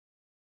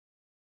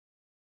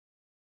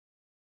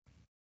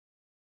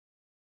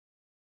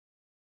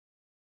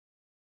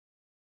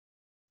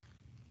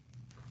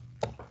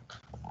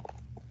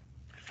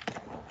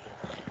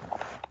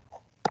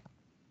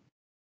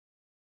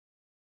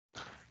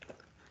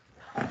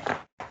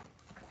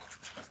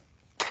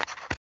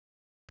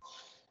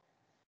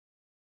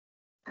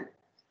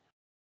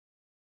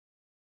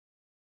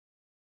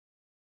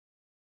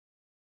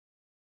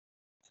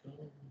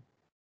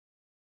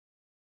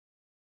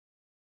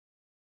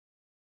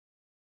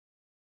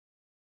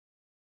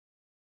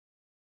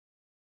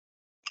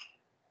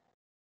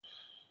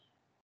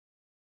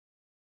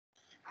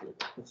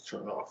Let's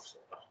turn it off. So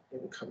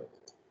it will come in.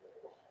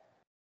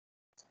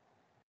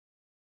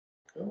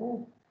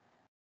 Go.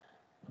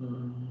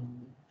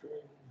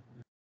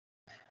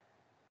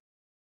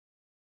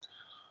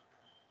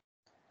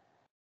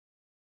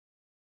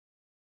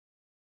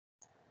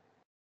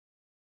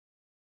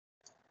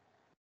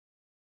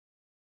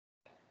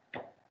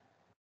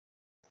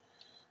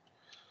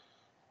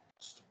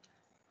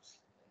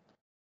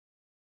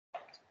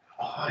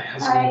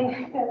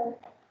 Hi.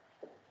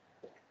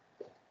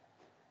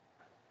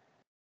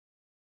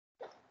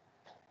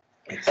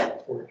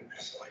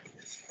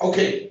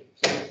 Okay.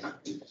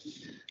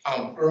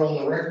 We're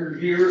on the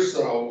record here,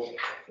 so.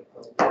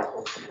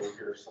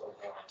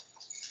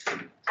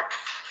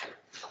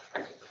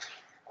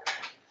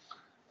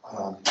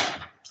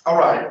 All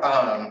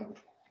right.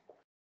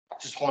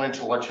 Just wanted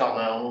to let y'all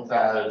know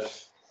that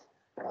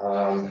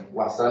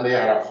last Sunday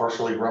I had a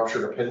partially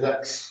ruptured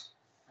appendix.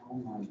 Oh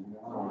my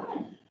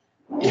God.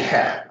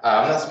 Yeah,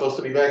 I'm not supposed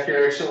to be back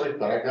here actually,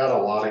 but I got a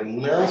lot of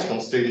emails from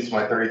students in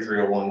my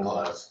 3301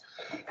 class.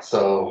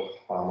 So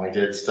I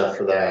did stuff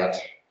for that.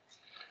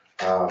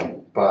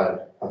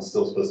 But I'm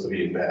still supposed to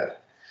be in bed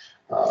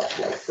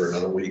like for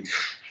another week.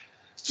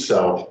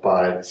 So,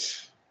 but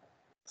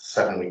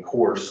 7-week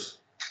course,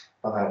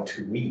 I'll have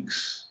 2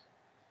 weeks.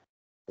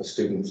 The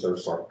students are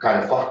sort of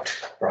kind of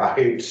fucked,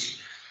 right?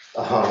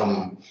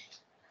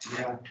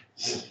 Yeah.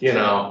 You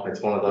know, it's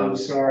one of I'm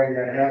those. sorry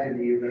that happened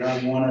to you, but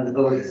I'm one of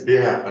those.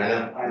 Yeah, I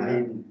know.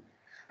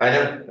 I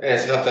know.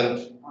 It's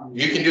nothing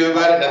you can do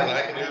about it, nothing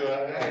I can do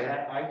about it.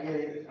 I get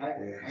it.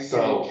 I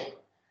So, get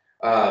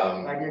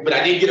it. but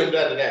I did get them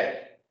done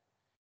today.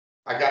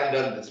 I got them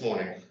done this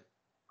morning.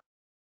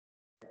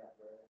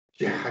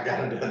 Yeah, I got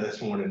them done this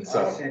morning, I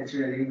so. sent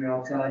you an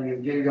email telling you,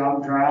 dude,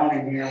 I'm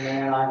drowning here,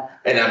 man.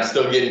 And I'm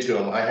still getting to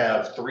them. I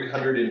have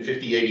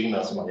 358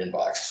 emails in my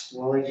inbox.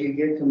 Well, if you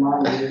get to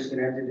mine, you're just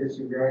gonna have to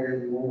disregard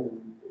every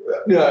one.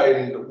 Yeah,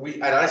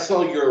 and I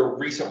saw your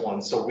recent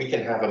one, so we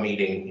can have a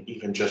meeting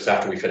even just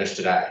after we finish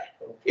today,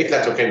 if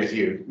that's okay with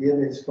you. Yeah,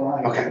 that's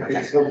fine. Okay.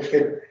 It's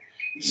okay.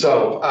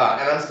 So,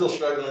 and I'm still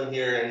struggling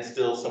here and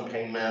still some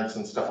pain meds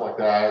and stuff like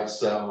that,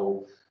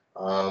 so,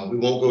 we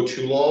won't go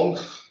too long.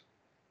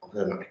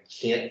 And I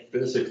can't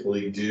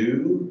physically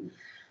do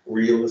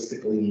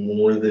realistically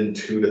more than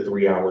 2 to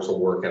 3 hours of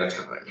work at a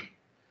time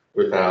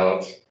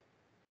without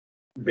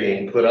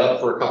being put up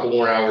for a couple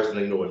more hours and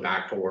then going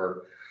back to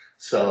work.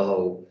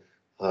 So,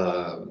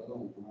 going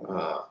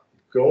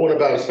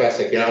about as fast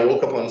as I can. I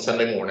woke up on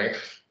Sunday morning,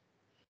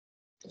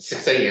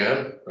 6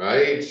 a.m.,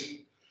 right?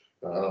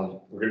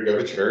 We're gonna go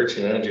to church,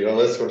 you know, do all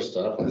this sort of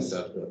stuff. And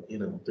stuff, but, you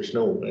know, there's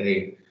no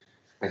way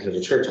I can go to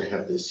church. I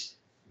have this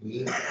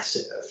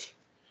massive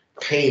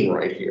pain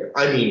right here.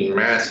 I mean,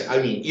 massive.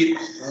 I mean, it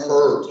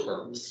hurts,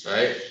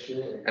 right?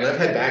 And I've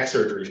had back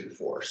surgeries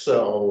before,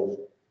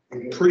 so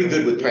pretty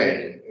good with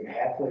pain. It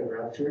halfway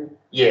ruptured?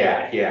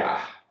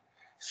 Yeah.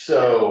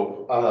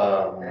 So,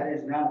 That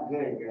is not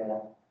good,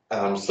 girl.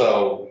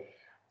 so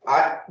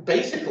I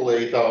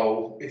basically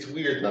though, it's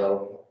weird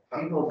though.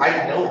 People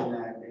I know.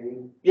 that,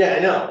 dude. Yeah, I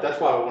know. That's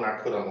why when I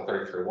put on the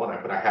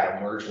 3301, I had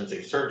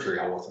emergency surgery.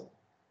 I wasn't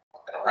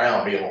walking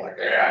around being like,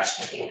 yeah, I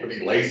just want to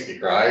be lazy,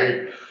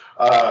 right?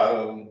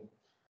 I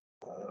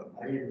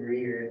didn't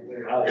read it.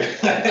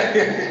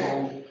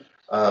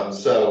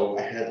 So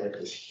I had like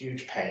this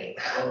huge pain.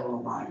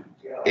 Oh my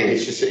God. And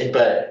it's just,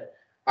 but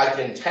I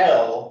can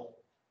tell,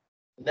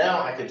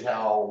 now I can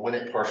tell when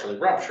it partially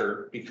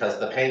ruptured because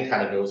the pain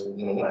kind of goes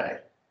away.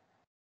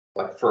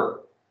 Like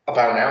for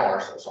about an hour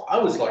or so. So I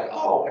was like,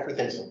 oh,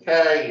 everything's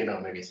okay, you know,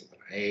 maybe something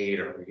I ate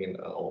or, you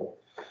know,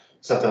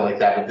 something like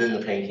that. But then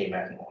the pain came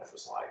back and my wife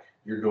was like,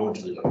 you're going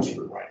to the emergency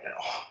room right now.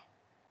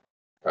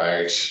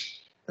 Right.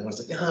 And I was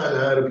like,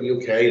 no, it'll be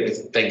okay.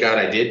 Thank God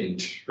I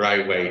didn't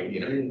right away, you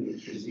know.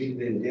 Because you've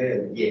been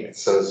dead. Yeah,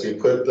 so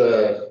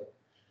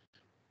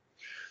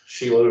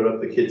she loaded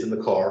up the kids in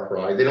the car,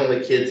 right? They don't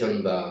let kids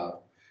in the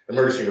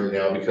emergency room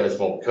now because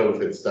of all the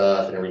COVID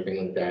stuff and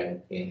everything like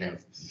that. You can't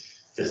have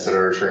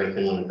visitors or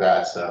anything like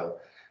that. So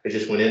they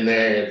just went in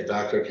there. The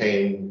doctor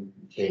came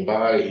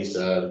by. He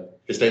said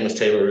his name was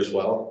Taylor as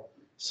well.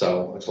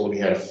 So I told him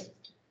he had a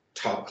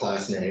top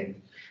class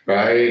name,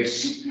 right?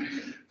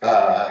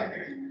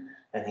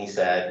 And he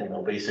said, you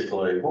know,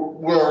 basically,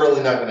 we're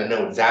really not going to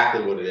know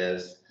exactly what it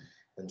is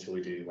until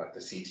we do like the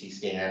CT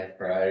scan,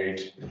 right?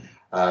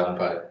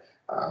 But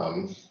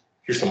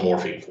here's some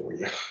morphine for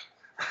you,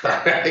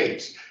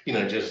 right? You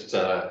know, just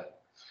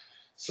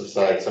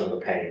subside some of the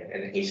pain.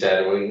 And he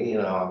said, well,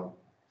 you know,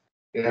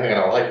 you're not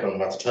gonna like what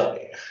I'm about to tell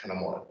you. And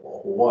I'm like,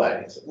 well,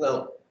 what? He said,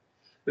 well,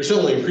 there's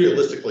only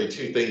realistically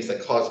 2 things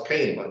that cause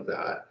pain like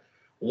that.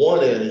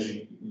 One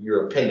is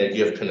your appendix,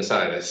 you have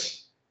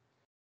appendicitis,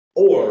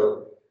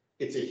 or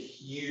it's a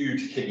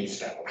huge kidney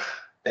stone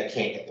that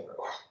can't get through,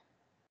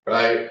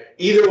 right?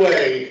 Either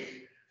way,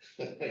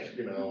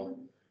 you know,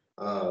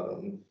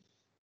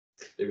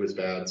 it was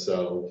bad.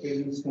 So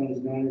Kidney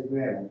stone's not as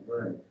bad,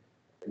 but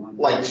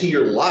like to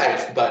your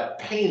life, but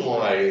pain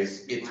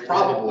wise, it's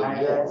probably My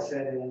dad more.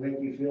 said it will make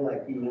you feel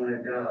like you want to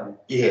die.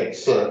 Yeah,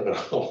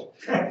 so,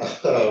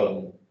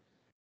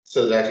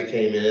 so the doctor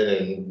came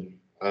in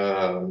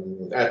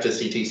and, after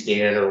CT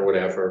scan or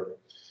whatever,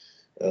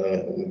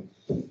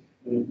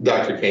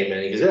 doctor came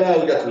in, he goes, oh,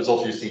 we got the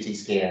results of your CT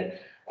scan.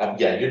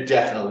 Yeah, you're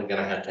definitely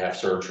gonna have to have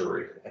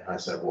surgery. And I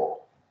said,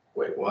 well,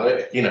 wait,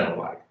 what? You know,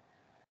 like,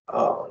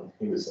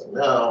 he was like,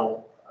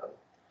 no.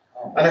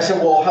 And I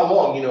said, well, how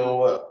long? You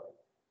know,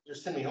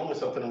 just send me home with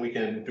something and we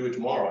can do it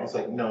tomorrow. He's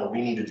like, no,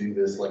 we need to do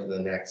this like in the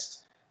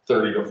next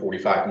 30 to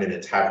 45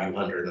 minutes, have you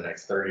under the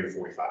next 30 to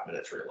 45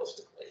 minutes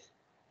realistically.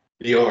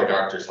 The OR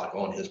doctor's like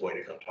on his way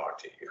to come talk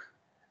to you,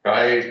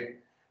 right?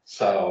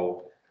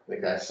 So I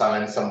think I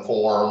signed some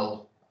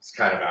form. It's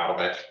kind of out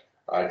of it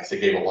because they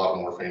gave a lot of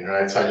morphine,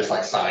 right? So I just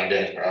like signed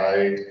it,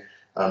 right?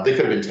 They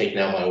could have been taking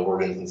out my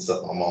organs and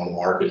stuff. I'm on the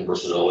market in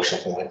Brazil or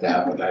something like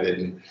that, but I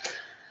didn't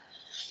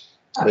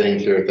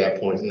care at that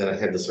point. And then I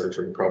had the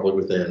surgery probably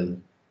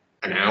within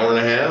an hour and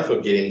a half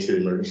of getting to the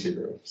emergency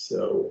room.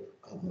 So,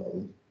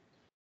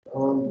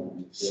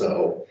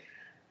 so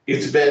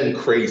it's been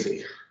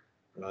crazy,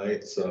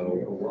 right? So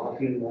You're a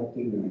walking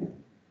lucky man.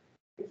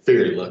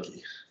 very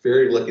lucky.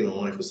 My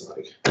wife was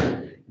like,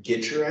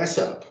 get your ass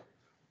up.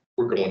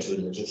 We're going to the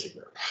emergency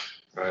room.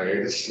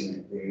 Right.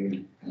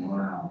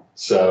 Wow.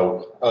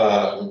 So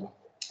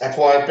that's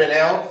why I've been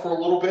out for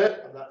a little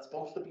bit. I'm not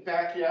supposed to be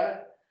back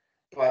yet,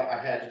 but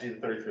I had to do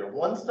the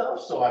 3301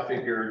 stuff. So I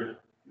figured,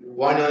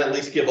 why not at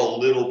least give a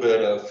little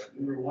bit of.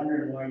 You were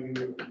wondering why you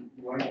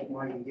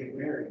get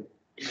married.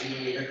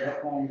 You had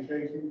that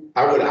conversation?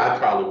 I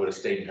probably would have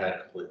stayed and had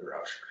a complete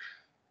rupture.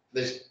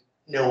 There's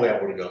no way I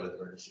would have gone to the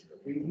emergency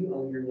room. You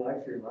owe your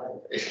life your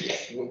life.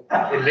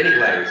 In many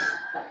ways,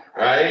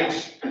 right?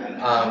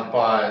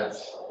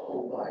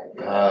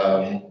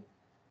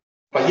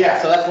 But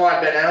yeah, so that's why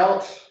I've been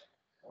out.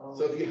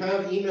 So if you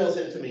have emails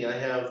into me, I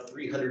have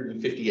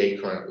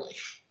 358 currently.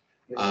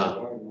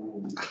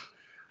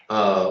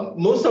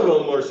 Most of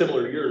them are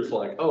similar to yours,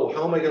 like, oh,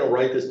 how am I going to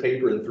write this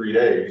paper in 3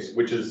 days?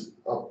 Which is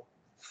a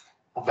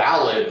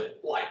valid,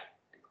 like,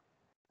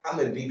 I'm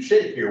in deep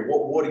shape here.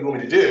 What do you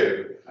want me to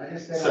do? I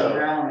just said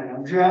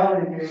I'm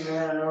drowning here,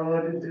 man. I don't know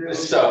what to do.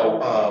 So,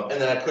 and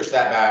then I pushed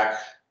that back.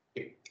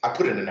 I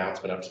put an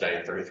announcement up today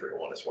in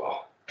 3301 as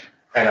well.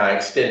 And I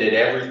extended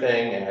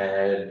everything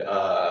and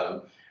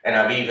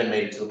I've even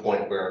made it to the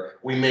point where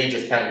we may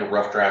just count your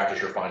rough draft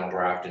as your final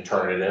draft and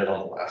turn it in on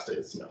the last day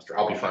of the semester.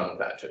 I'll be fine with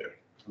that too.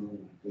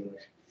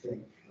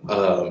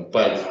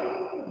 But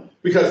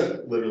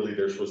because literally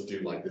they're supposed to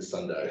do like this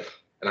Sunday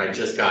and I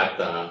just got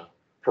the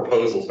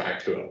proposals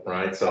back to them,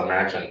 right? So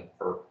imagine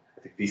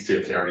I think these two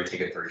have already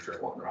taken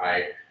 3301,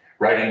 right?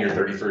 Writing your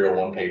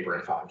 3301 paper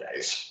in 5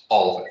 days,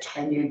 all of it.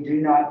 And you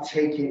do not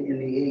take it in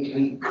the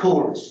 8-week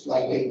course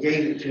like they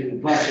gave it to a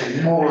bunch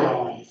of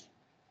morons.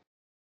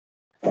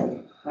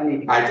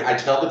 I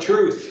tell the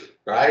truth,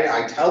 right?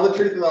 I tell the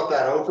truth about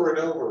that over and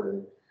over.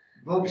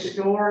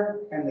 Bookstore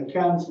and the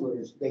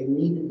counselors, they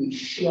need to be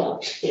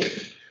shut.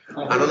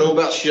 I don't know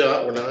about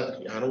shut.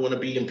 I don't want to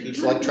be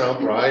impeached like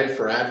Trump, right?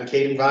 For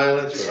advocating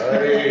violence,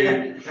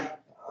 right?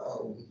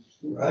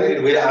 Right.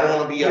 I don't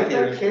want to be up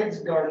here. Kids,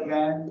 dark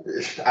man.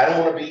 I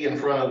don't want to be in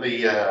front of the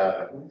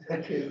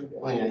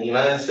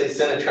United States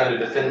Senate trying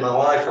to defend my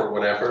life or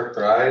whatever,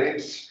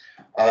 right?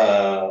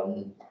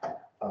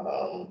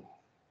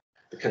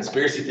 The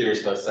conspiracy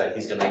theorists does say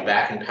he's going to be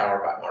back in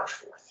power by March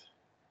 4th.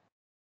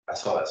 I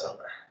saw that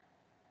somewhere.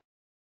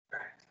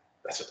 Right.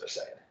 That's what they're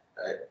saying,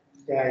 right?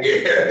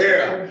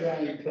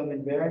 Yeah.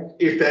 Coming back.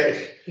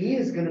 He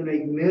is going to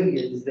make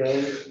millions,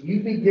 though.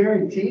 You be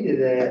guaranteed of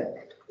that.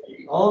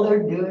 All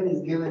they're doing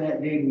is giving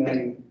that dude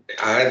money.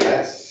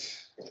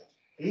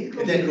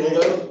 Isn't that cool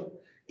though?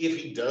 If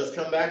he does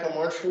come back on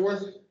March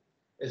 4th,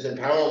 is in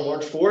power on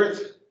March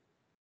 4th,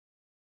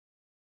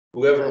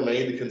 whoever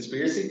made the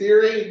conspiracy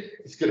theory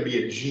is going to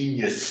be a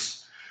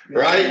genius,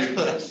 right?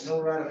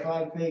 He'll write a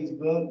 5-page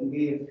book and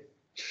be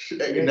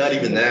not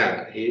even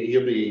that.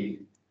 He'll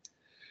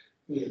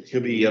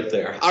be up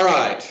there. All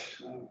right.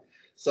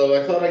 So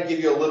I thought I'd give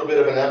you a little bit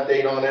of an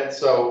update on it.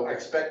 So I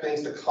expect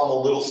things to come a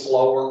little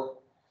slower.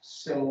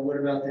 So what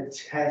about the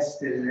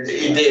test?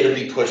 It'll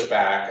be pushed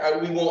back.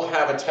 We won't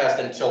have a test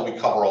until we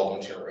cover all the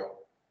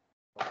material.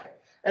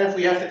 And if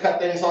we have to cut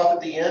things off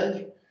at the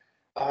end,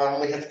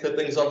 we have to cut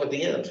things off at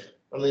the end.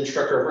 I'm the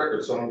instructor of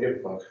record, so I don't give a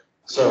fuck.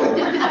 So,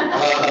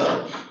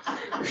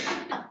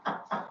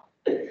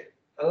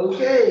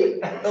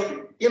 okay.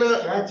 You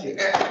know.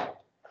 Gotcha.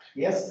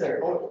 Yes, sir.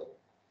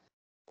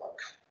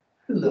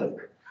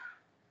 Look.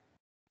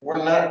 We're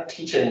not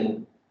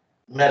teaching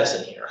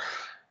medicine here,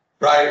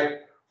 right?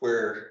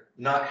 Where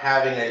not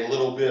having a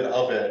little bit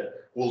of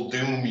it will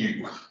doom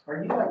you.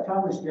 Are you like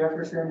Thomas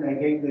Jefferson? They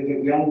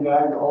get young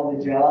guys all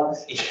the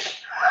jobs.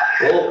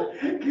 Well,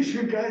 because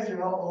you guys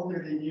are all older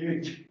than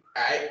you.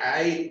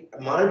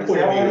 My point of view. Is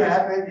that what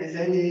happened? Is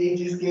that he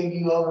just gave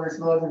you all the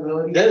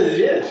responsibility? That is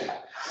it.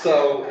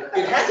 So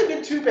it hasn't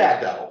been too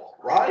bad though,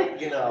 right?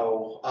 You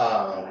know,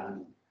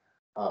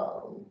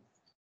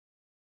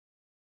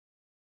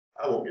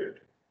 I won't get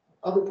it.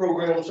 Other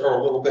programs are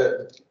a little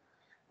bit,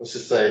 let's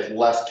just say,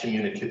 less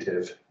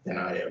communicative than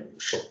I am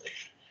usually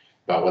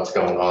about what's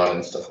going on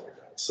and stuff like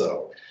that.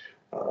 So,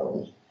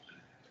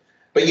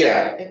 but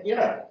yeah, you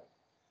know,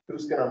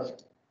 who's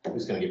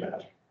gonna get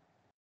mad?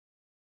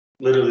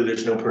 Literally,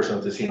 there's no person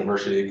at this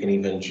university that can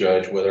even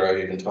judge whether I've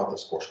even taught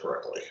this course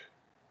correctly.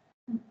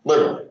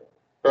 Literally,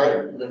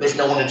 right? There's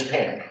no one in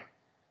Japan,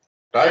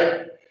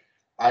 right?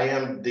 I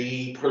am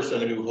the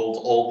person who holds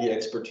all the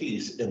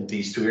expertise in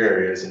these two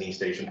areas in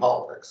East Asian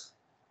politics.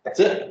 That's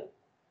it.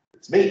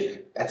 It's me.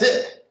 That's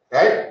it,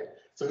 right?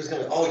 So who's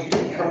gonna, oh, you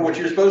didn't cover what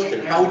you're supposed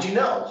to. How would you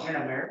know? In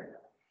America?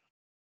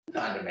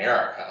 Not in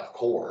America, of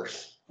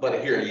course,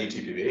 but here at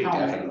UTPB, How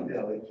many definitely.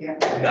 though? It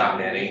can't. Not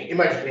many. In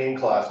my Japan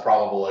class,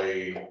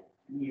 probably.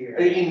 Yeah.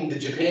 In the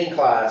Japan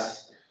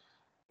class,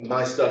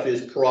 my stuff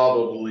is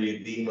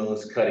probably the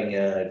most cutting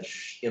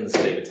edge in the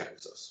state of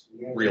Texas,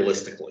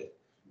 realistically.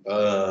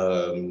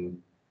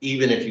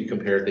 Even if you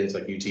compare things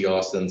like UT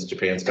Austin's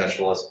Japan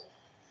specialist,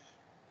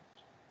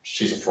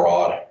 she's a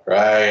fraud,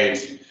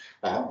 right?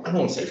 I don't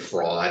want to say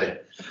fraud.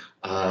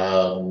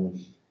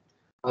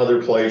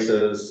 Other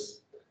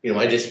places, you know,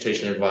 my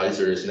dissertation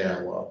advisor is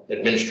now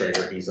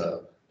administrator. He's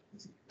a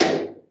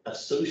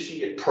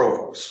associate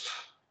provost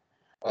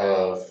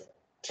of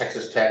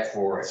Texas Tech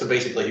so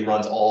basically he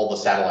runs all the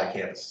satellite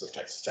campuses of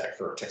Texas Tech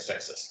for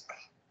Texas.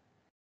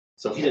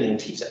 So he didn't even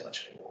teach that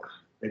much anymore.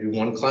 Maybe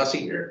one class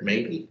a year,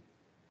 maybe.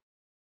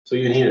 So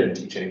even he didn't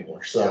teach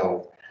anymore.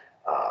 So,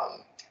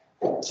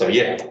 so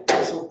yeah.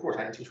 So of course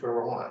I can teach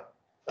whatever I want.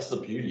 That's the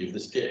beauty of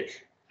this gig,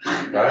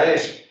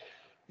 right?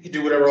 You can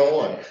do whatever I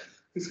want.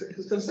 Who's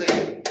gonna say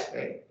anything?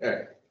 Right? All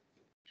right.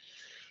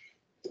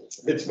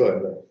 It's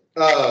fun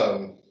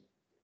though.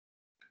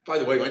 By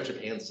the way, my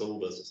Japan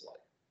syllabus is like,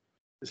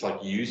 it's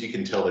like you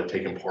can tell they've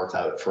taken parts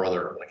out of it for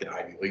other, like in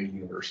Ivy League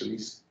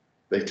universities.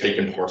 They've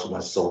taken parts of my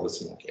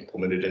syllabus and like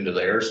implemented into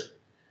theirs.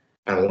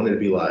 And I wanted to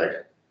be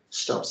like,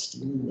 stop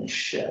stealing this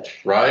shit,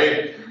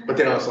 right? But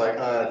then I was like,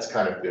 it's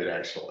kind of good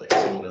actually. If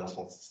someone else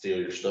wants to steal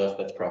your stuff,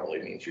 that probably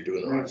means you're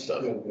doing the right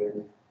stuff.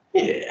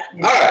 Yeah.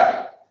 All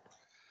right.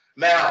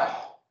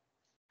 Mao.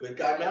 Good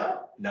guy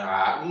Mao?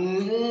 Nah.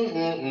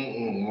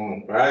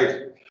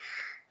 Right.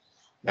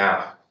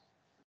 Now.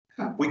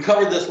 We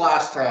covered this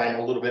last time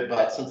a little bit,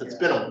 but since it's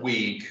been a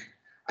week,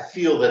 I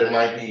feel that it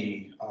might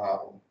be a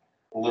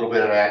little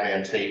bit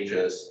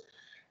advantageous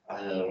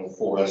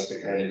for us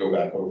to kind of go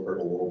back over it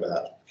a little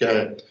bit.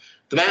 Okay,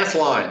 the mass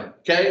line.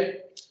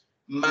 Okay,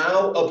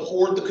 Mao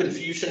abhorred the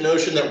Confucian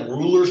notion that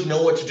rulers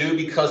know what to do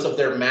because of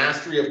their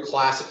mastery of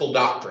classical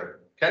doctrine.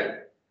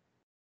 Okay,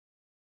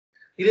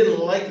 he didn't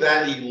like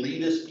that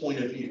elitist point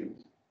of view.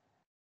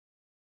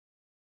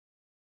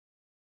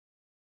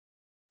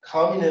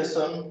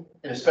 Communism,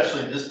 and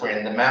especially this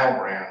brand, the Mao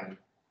brand,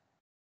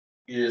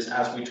 is,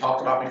 as we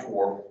talked about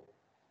before,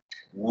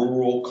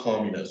 rural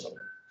communism,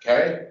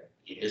 okay?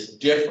 It is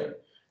different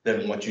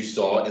than what you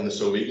saw in the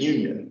Soviet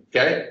Union,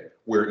 okay?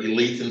 Where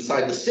elites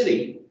inside the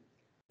city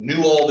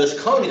knew all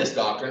this communist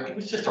doctrine. It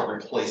was just a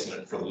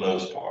replacement for the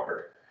most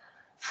part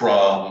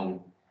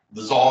from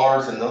the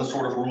czars and those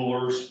sort of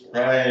rulers,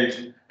 right?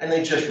 And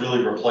they just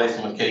really replaced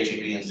them with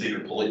KGB and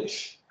secret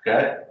police,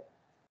 okay?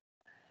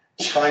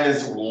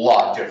 China's a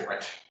lot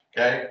different,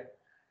 okay?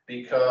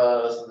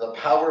 Because the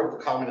power of the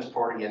Communist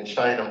Party in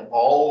China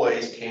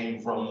always came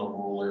from the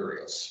rural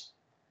areas.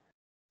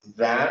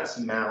 That's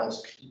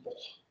Mao's people,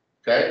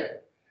 okay?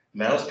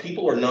 Mao's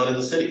people are not in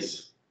the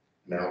cities.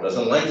 Mao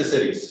doesn't like the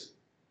cities,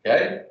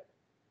 okay?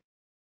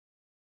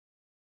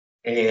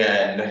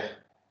 And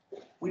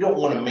we don't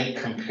want to make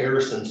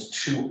comparisons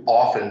too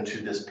often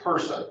to this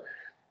person,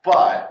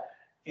 but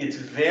it's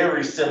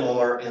very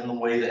similar in the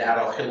way that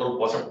Adolf Hitler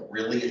wasn't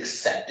really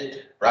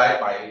accepted, right,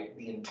 by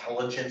the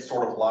intelligent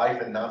sort of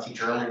life in Nazi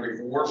Germany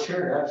before.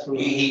 Sure,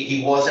 absolutely.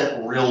 He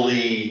wasn't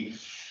really,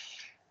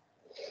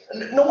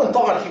 no one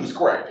thought he was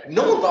great.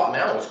 No one thought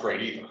Mao was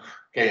great either,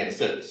 okay, in the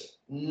cities.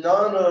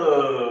 None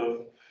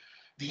of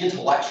the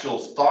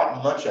intellectuals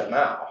thought much of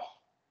Mao,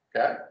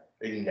 okay?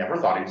 They never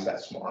thought he was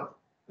that smart.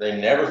 They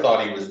never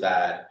thought he was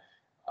that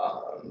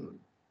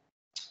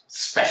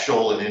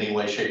special in any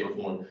way, shape, or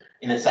form.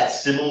 And it's that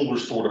similar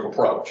sort of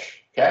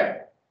approach,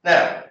 okay?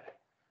 Now,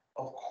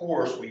 of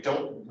course, we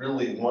don't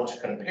really want to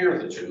compare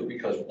the two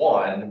because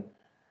one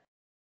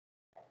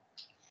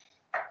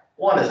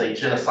is a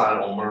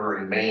genocidal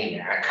murdering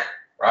maniac,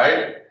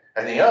 right?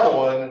 And the other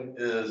one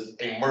is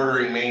a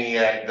murdering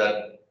maniac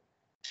that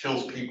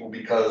kills people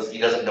because he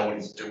doesn't know what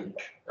he's doing,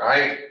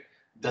 right?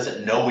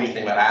 Doesn't know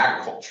anything about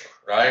agriculture,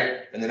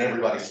 right? And then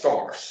everybody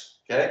starves,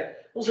 okay?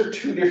 Those are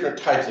two different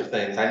types of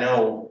things. I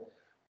know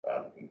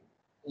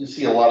you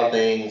see a lot of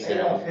things.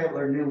 Adolf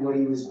Hitler knew what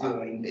he was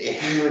doing.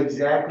 He knew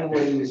exactly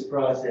what he was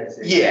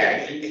processing.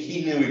 Yeah,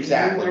 he knew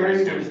exactly where what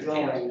he he was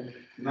going.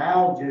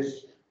 Mao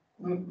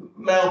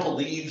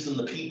believes in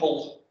the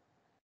people,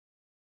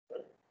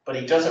 but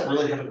he doesn't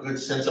really have a good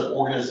sense of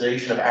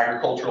organization of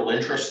agricultural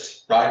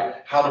interest, right?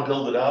 How to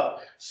build it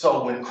up.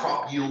 So when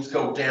crop yields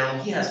go down,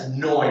 he has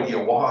no idea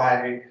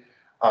why.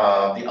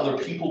 The other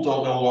people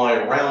don't know why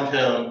around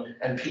him,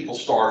 and people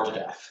starve to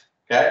death,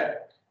 okay?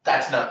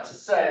 That's not to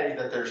say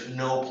that there's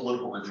no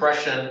political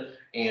repression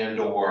and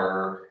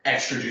or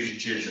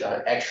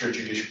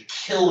extrajudicial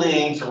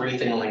killings or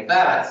anything like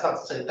that. It's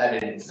not to say that that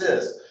didn't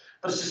exist,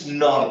 but it's just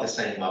not at the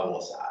same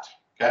level as that,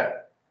 okay?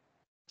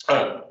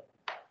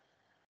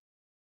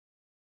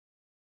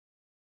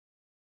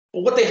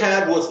 Well, what they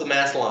had was the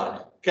mass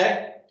line,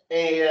 okay?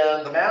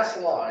 And the mass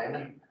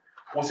line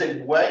was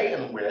a way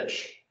in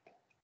which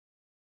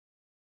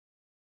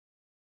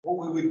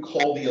what we would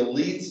call the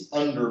elites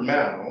under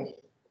Mao,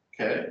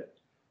 okay,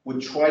 would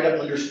try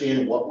to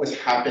understand what was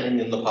happening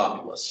in the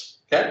populace,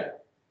 okay?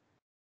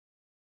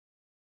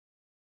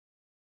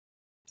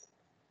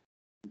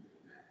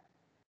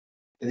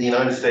 In the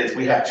United States,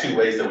 we have two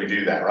ways that we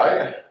do that,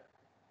 right?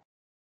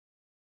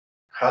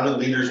 How do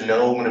leaders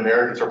know when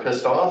Americans are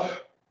pissed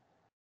off?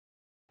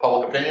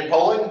 Public opinion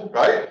polling,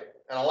 right?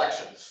 And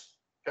elections,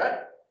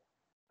 okay?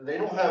 They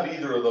don't have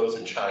either of those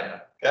in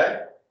China,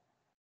 okay?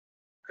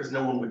 Because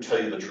no one would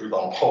tell you the truth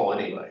on a poll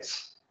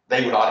anyways.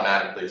 They would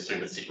automatically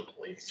assume it's secret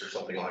police or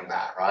something like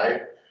that,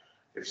 right?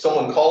 If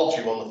someone called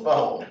you on the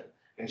phone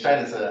in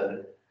China and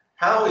said,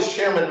 how is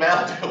Chairman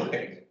Mao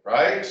doing,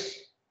 right?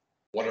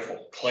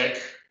 Wonderful,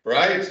 click,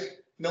 right?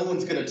 No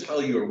one's gonna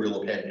tell you a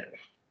real opinion,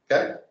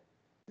 okay?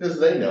 Because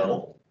they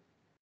know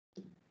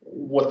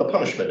what the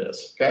punishment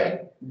is,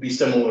 okay? It'd be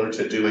similar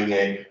to doing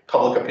a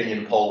public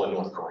opinion poll in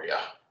North Korea,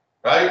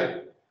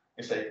 right?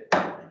 You say,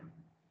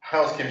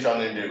 how's Kim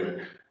Jong-un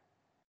doing?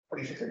 What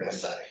do you think they're gonna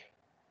say?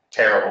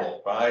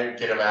 Terrible, right?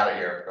 Get him out of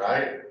here,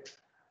 right?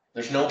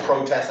 There's no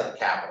protest at the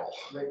Capitol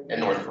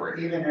in North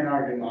Korea. Even in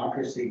our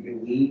democracy, do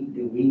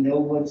we know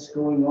what's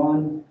going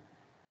on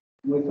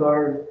with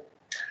our?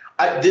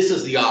 This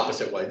is the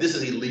opposite way. This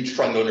is elites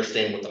trying to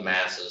understand what the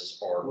masses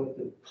are. What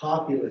the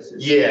populace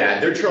is.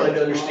 Yeah, they're trying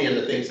to understand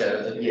the things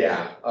that,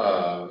 yeah.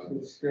 I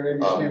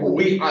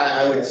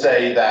would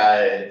say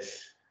that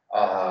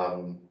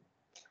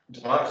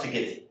democracy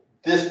gets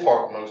this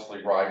part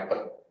mostly right,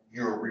 but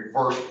your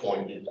reverse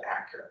point is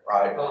accurate,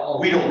 right?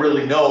 We don't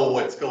really know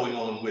what's going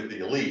on with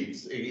the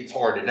elites. It's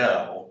hard to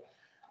know.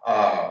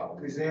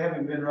 Because they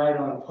haven't been right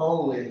on a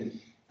poll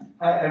in,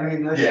 I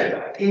mean,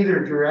 either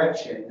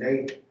direction.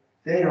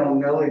 They don't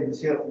know it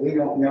until, we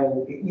don't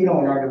know, in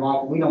our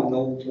democracy, we don't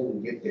know until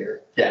we get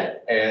there. Yeah,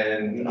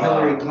 and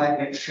Hillary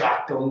Clinton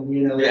shocked them,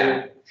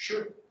 Yeah,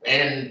 sure.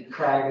 And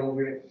cried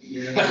over it,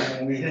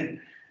 I mean, it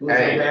was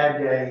a bad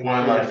day.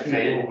 One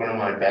of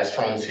my best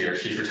friends here,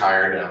 she's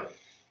retired now.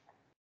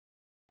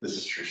 This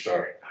is a true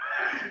story.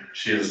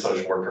 She is a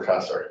social work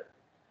professor.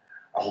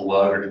 I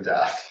love her to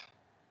death.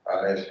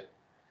 Right?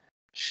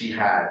 She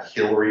had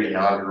Hillary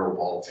inaugural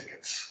ball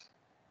tickets.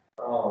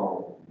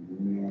 Oh,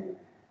 man.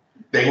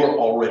 They were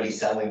already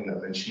selling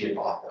them and she had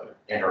bought them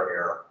in her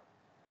era.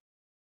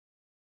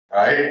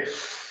 Right?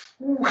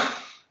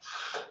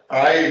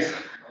 Right?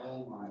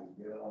 Oh my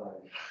God.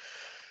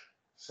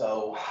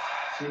 So.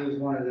 She was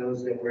one of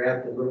those that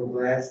wrapped the little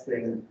glass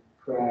thing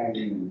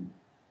crying.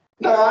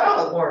 No, I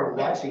don't. Or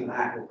watching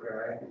people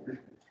cry.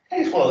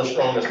 She's one of the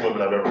strongest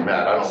women I've ever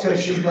met. I don't think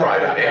she would cry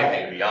about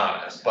anything, to be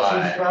honest,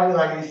 but. She's probably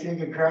like, you see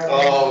me cry.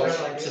 Oh,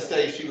 to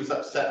say she was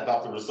upset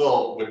about the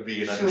result would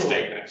be an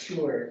understatement.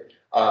 Sure.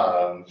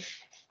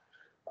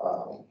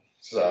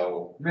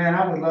 So. Man,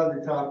 I would love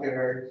to talk to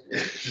her.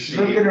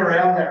 Looking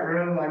around that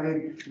room, I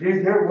mean,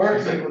 there were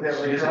people that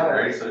were crying. She's a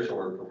great social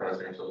work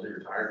professor, and so she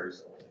retired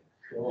recently.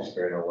 Cool. She's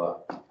great. I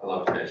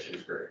love her. She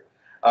was great.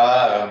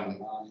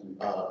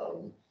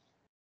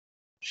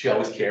 She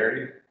always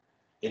carried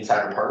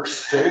inside her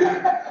purse too.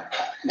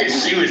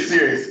 She was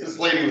serious. This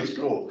lady was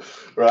cool,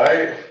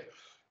 right?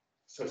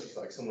 So she's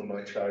like, someone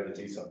might try to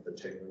do something,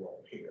 take me while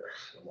I'm here.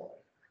 I'm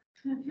like,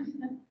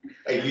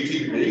 hey,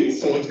 UTV,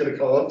 someone's gonna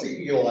come up to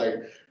you, like,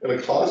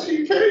 gonna cost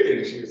you, Kate?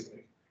 And she was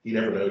like, you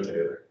never know,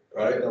 Taylor,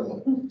 right? And I'm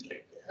like,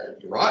 yeah,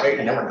 you're right,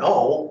 you never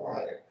know.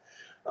 Right.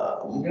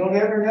 You don't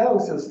ever know,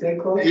 so stay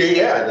close.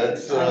 Yeah,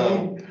 that's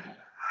so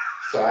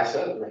I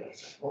said,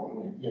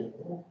 well,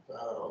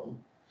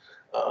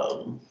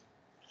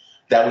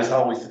 that was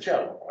always the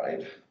joke,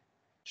 right?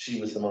 She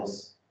was the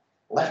most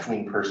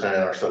left-wing person in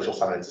our social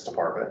sciences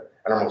department,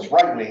 and our most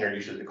right-wing are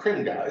usually the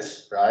crim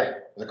guys, right?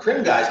 And the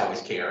crim guys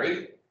always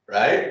carry,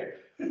 right?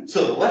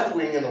 So the left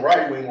wing and the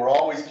right wing were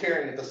always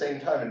carrying at the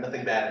same time, and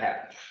nothing bad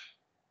happened.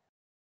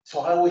 So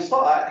I always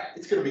thought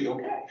it's going to be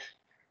okay,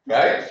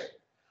 right?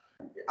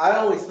 I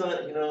always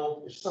thought,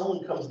 if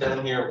someone comes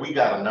down here, we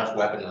got enough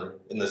weaponry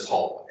in this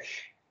hallway,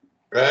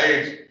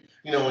 right?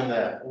 When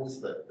what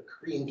was the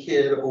Korean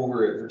kid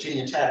over at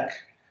Virginia Tech,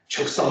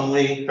 Cho Sung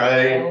Lee,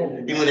 right?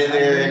 Oh, he went in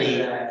there and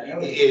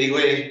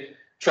he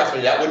trust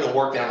me, that wouldn't have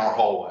worked down our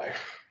hallway,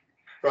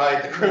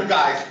 right? The crew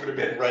guys would have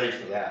been ready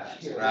for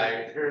that,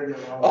 right?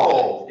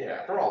 Oh,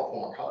 yeah, they're all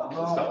former cops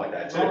and stuff like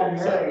that too.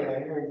 I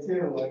heard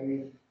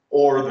too.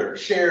 Or they're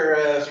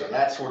sheriffs or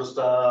that sort of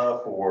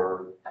stuff,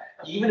 or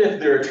even if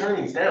they're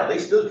attorneys now, they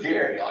still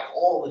carry like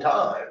all the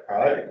time,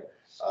 right?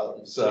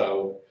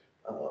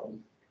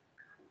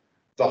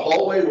 The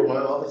hallway where my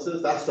office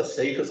is, that's the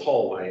safest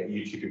hallway at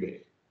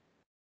UTPB.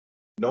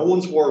 No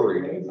one's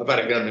worried about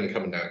a gunman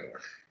coming down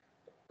there,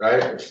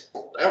 right?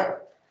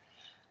 Ever.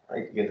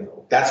 Like, you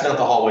know, that's not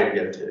the hallway to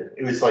get to.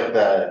 It was like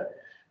I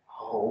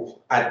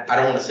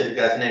don't want to say the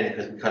guy's name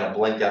because we kind of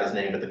blanked out his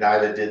name, but the guy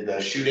that did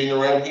the shooting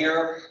around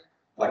here,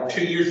 like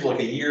 2 years, like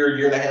a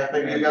year and a half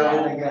maybe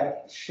ago. They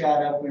got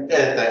shot up in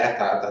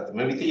At the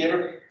movie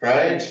theater,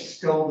 right?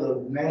 Stole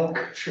the mail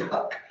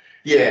truck.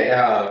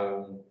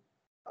 Yeah,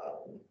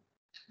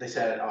 they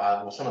said,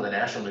 well, some of the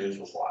national news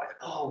was like,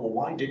 oh, well,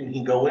 why didn't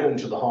he go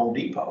into the Home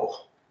Depot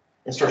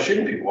and start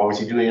shooting people? Why was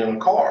he doing it in a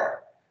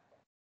car?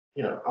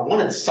 You know, I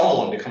wanted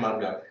someone to come out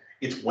and go,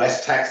 it's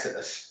West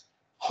Texas.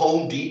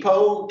 Home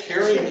Depot,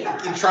 carrying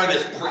and trying to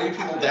spray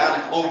people down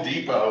at Home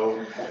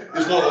Depot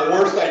is one of the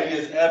worst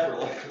ideas ever.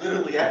 Like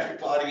literally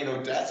everybody in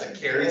Odessa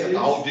carries at the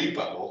Home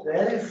Depot.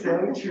 That is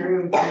so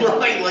true.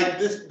 Right, like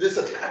this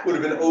attack would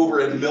have been over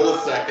in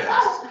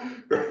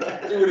milliseconds.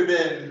 There would have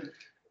been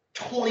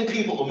 20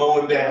 people to mow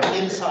him down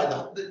inside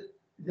the.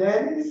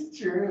 That is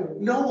true.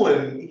 No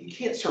one, you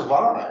can't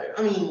survive.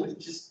 I mean,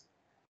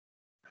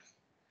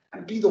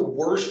 it'd be the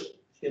worst,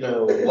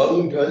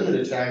 lone gunman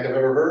attack I've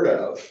ever heard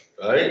of,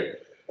 right?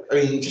 I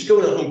mean, just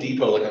go to Home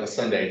Depot like on a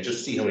Sunday and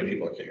just see how many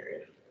people are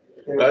carrying.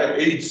 Right?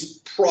 It's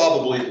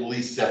probably at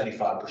least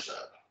 75%,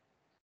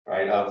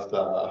 right, of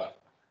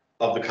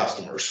the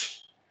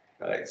customers.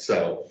 Right.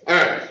 So, all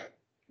right.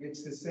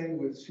 It's the same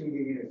with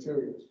shooting in a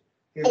church.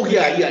 Oh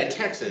yeah, in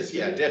Texas,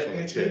 yeah,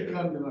 definitely If you too.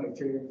 come to my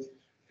church.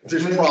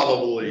 There's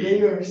probably.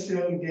 They are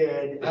so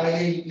dead. I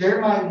mean,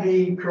 there might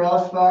be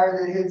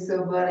crossfire that hits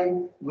somebody,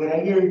 but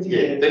I guarantee you.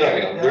 Yeah,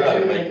 they're not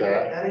gonna make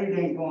that. That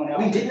ain't going out.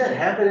 I mean, didn't that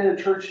happen in a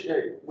church?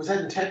 Was that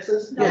in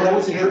Texas? No, Yeah, that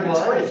was in it Dripping was,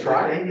 Springs, but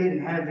right? they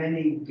didn't have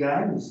any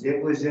guns.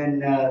 It was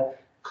in,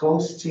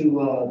 close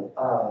to,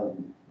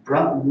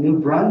 New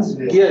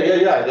Brunswick. Yeah.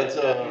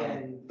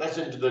 And That's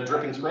into the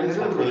Dripping Springs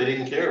ones where they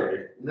didn't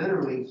carry.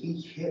 literally,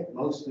 he hit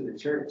most of the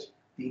church.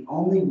 The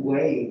only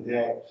way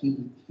that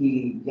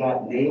he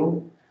got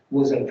nailed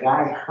was a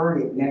guy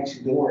heard it next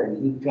door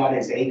and he got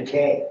his AK.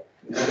 The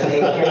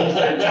AKs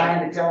they're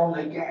trying to tell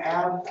him they can't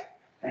have,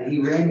 and he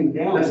ran him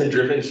down. That's in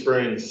Dripping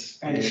Springs.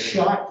 And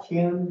shot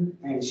him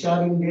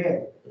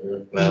dead.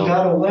 Well, He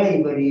got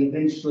away, but he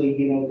eventually,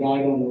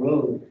 died on the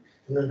road.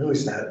 who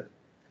is that?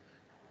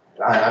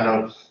 I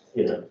know,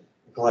 I'm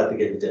glad to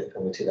get the death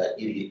penalty to that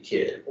idiot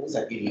kid. What was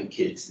that idiot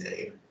kid's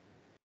name?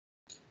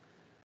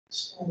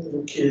 Some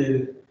little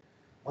kid,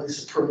 white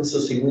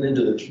supremacist, he went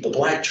into the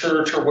black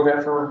church or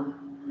whatever.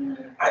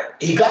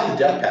 He got the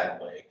death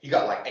penalty. He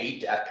got like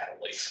 8 death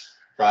penalties,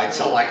 right?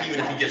 So like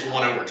even if he gets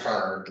one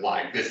overturned,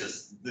 like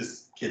this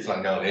kid's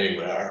not going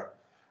anywhere.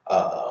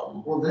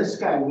 Well, this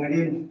guy went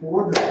in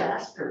for the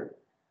pastor.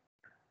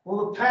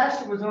 Well, the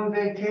pastor was on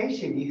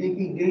vacation. You think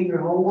he'd do your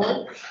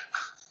homework?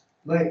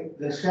 But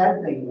the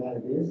sad thing about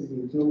it is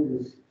he killed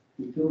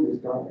his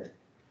daughter.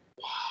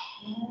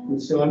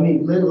 And so, I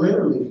mean,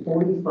 literally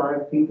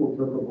 45 people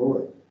took a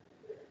bullet.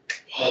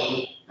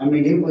 I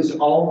mean, it was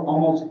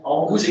almost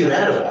all. Who's he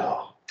mad about?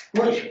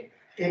 Well,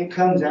 it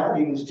comes out,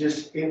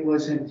 it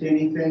wasn't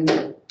anything,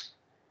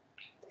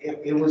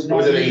 it was not.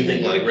 Was it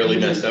anything like really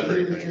messed up or He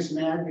was anything? just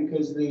mad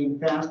because the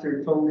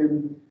pastor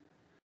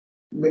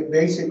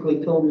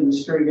basically told him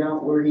straight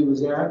out where he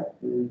was at,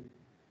 and,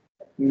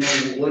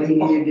 what he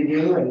needed to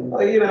do, and.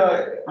 Well,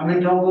 I mean,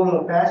 don't go to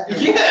a pastor.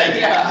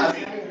 Yeah. I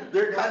mean,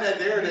 they're kind of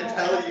there to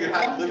tell you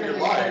how to live your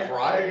life,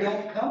 right?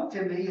 Don't come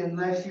to me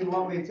unless you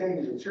want me to tell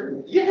you the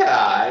truth.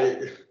 Yeah,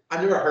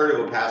 I've never heard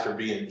of a pastor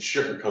being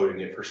sugarcoating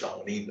it for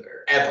someone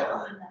either,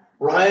 ever.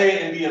 Right?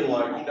 And being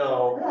like,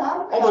 all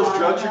those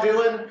drugs you're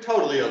doing,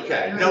 totally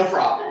okay, no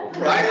problem.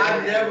 Right?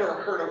 I've never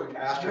heard of a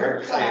pastor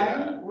ever saying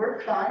that.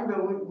 We're kind,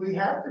 but we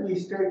have to be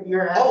straight.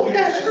 You're Oh, asking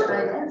yeah, a sure.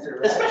 straight answer,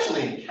 right?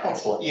 Especially in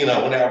counsel,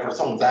 whenever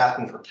someone's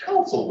asking for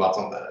counsel about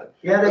something.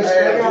 Yeah, they Hey,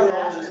 straight I'm out doing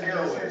all ask this them,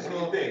 heroin. they say,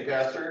 What do you think,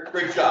 Pastor?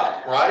 Great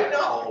job, right?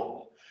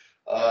 No.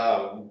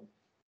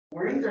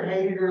 we're either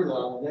hated or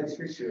loved, that's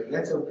for sure.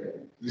 That's okay.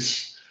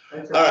 That's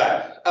okay.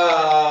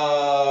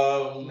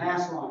 All right.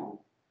 Mass line.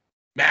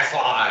 Mass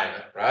line,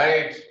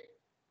 right?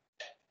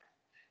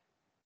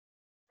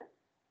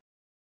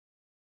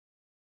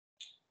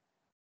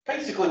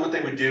 Basically, what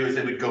they would do is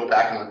they would go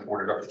back and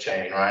report it up the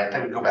chain, right?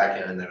 They would go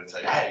back in and they would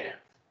say, hey,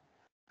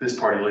 this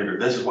party leader,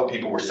 this is what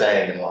people were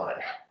saying in line,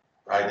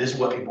 right? This is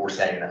what people were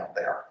saying out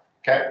there,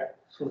 okay?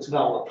 So it's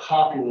about what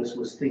populace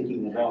was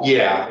thinking about.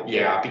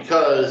 Yeah,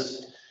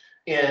 because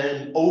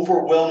in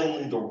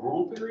overwhelmingly the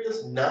rural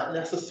areas, not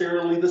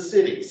necessarily the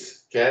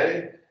cities,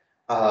 okay?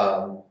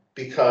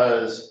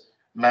 Because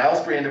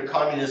Mao's brand of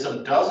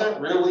communism doesn't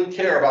really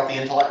care about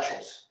the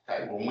intellectuals,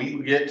 okay? When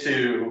we get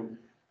to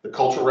the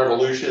Cultural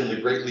Revolution, the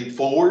Great Leap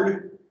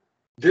Forward,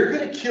 they're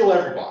gonna kill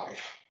everybody,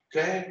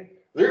 okay?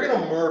 They're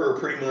gonna murder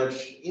pretty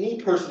much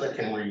any person that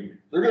can read.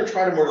 They're gonna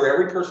try to murder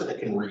every person that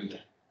can read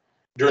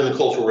during the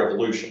Cultural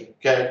Revolution,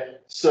 okay?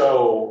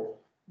 So,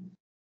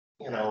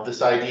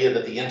 this idea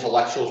that the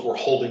intellectuals were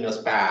holding us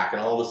back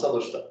and all this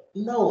other stuff.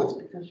 No, it's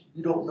because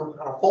you don't know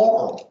how to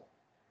farm,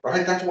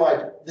 right? That's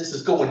why this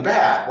is going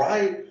bad,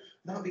 right?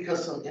 not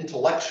because some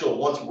intellectual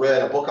once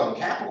read a book on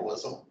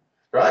capitalism,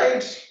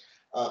 right?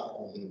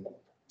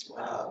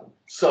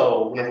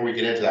 So whenever we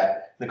get into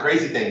that, the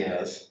crazy thing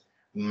is,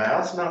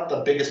 Mao's not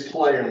the biggest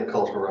player in the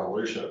Cultural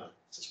Revolution.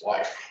 It's his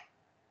wife.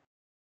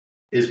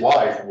 His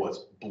wife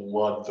was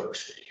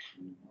bloodthirsty.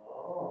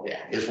 Oh.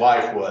 Yeah, his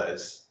wife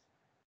was,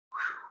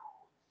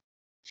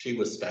 she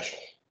was special,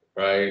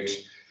 right?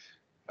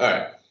 All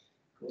right.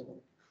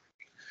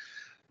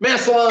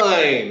 Mass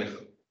line.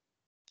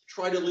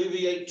 Try to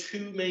alleviate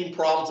two main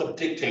problems of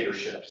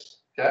dictatorships,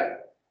 okay?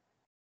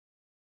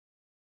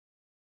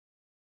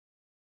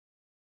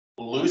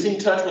 Losing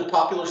touch with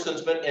popular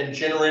sentiment and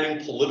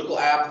generating political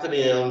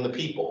apathy in the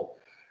people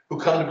who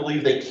come to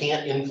believe they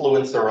can't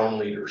influence their own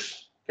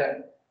leaders, okay?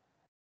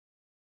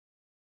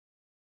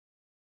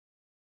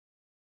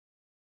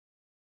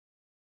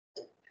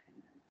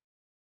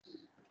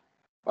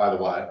 By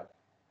the way,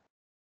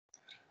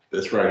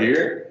 this right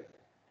here,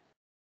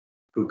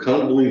 who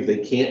come to believe they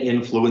can't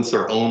influence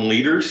their own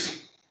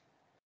leaders,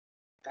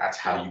 that's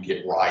how you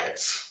get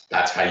riots.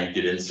 That's how you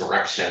get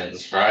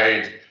insurrections,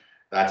 right?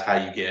 That's how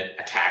you get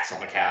attacks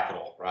on the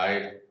Capitol,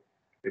 right?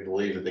 They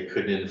believe that they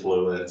couldn't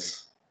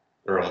influence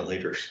their own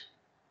leaders.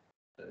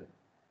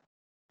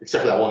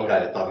 Except for that one guy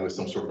that thought he was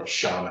some sort of a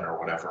shaman or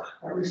whatever.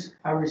 I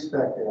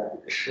respect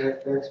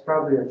that. That's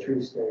probably a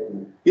true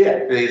statement.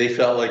 Yeah, they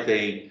felt like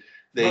they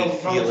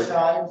Both feel like,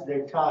 sides,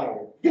 they're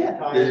tired.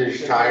 yeah, they're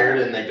just tired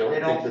and they don't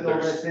think that feel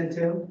there's, listened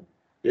to.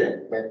 yeah,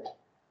 but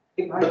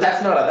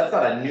that's not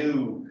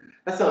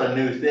a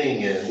new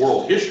thing in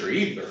world history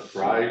either,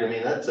 right? I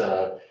mean, that's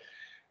a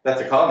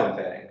common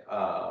thing.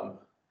 I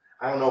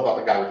don't know about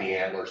the guy with the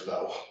antlers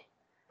though.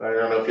 I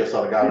don't know if you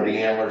saw the guy with the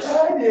antlers.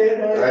 I did.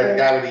 Right, the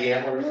guy with the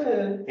antlers.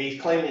 Yeah. He's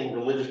claiming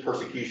religious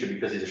persecution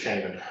because he's a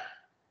shaman.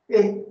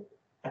 Yeah,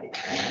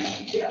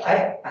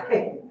 I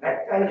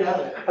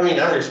know. I mean,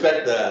 I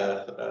respect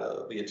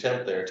the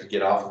attempt there to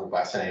get off of it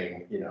by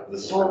saying, you know,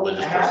 this is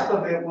religious Half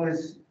persecution. of it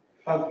was,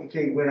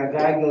 okay, when a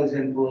guy goes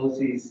in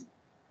Pelosi's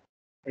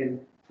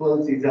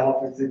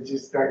office and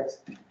just starts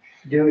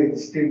doing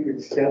stupid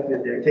stuff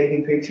in there,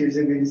 taking pictures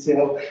of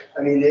himself.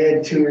 I mean, they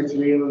had 2 or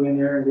 3 of them in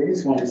there, and they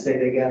just want to say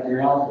they got in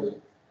their office.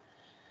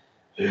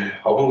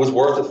 Hope it was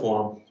worth it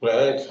for him,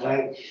 right?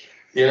 Like,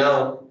 You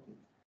know,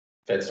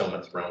 feds don't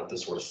mess around with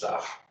this sort of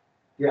stuff.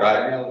 yeah,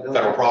 Right. I know.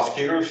 Federal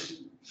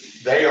prosecutors,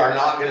 they are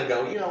not gonna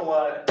go, you know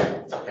what,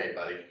 it's okay,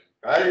 buddy,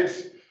 right?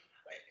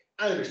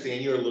 I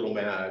understand you're a little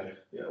mad.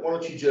 Yeah, why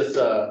don't you just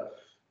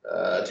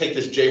take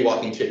this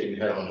jaywalking ticket and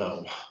head on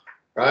home,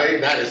 right?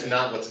 That is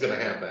not what's gonna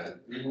happen.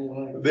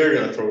 They're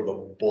gonna throw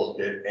the book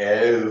at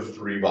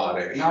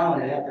everybody. Not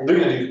only that, They're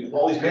gonna do,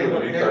 all these people are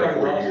gonna do 30,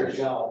 40 years.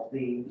 Jobs.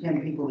 The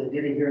 10 people that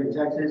did it here in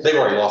Texas. They've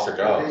already lost their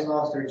They jobs.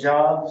 lost their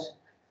jobs.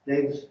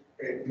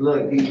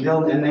 Look, you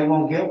build and they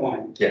won't get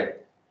one. Yeah.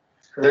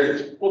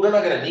 They're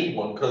not gonna need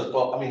one, because,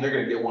 well, I mean, they're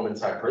gonna get one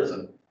inside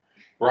prison,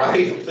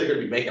 right? They're gonna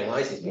be making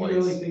license You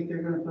really plates. think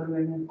they're gonna put them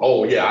in there?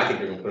 Oh, yeah, I think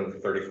they're gonna put them for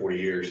 30, 40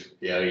 years.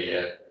 Yeah.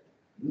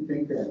 You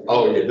think that?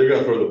 Oh, yeah, they're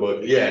gonna throw the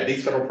book. Yeah,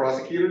 these federal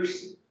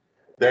prosecutors,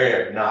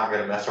 they're not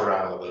gonna mess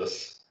around with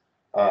this.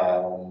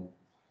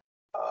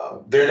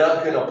 They're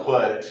not gonna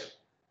put.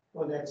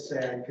 Well, that's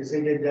sad, because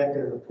they did that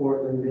to the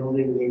Portland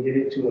building, they did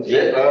it to a.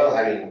 Yeah, well,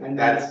 I mean, And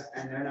that's,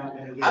 they're not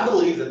gonna get. I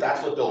believe that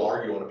that's what they'll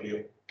argue on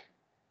appeal.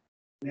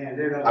 Man,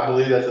 they're not. I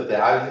believe that's what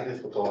I think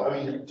that's what they'll,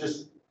 I mean,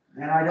 just,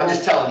 And I don't. I'm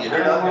just telling you,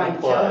 they're not I gonna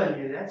don't mind put. telling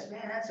you,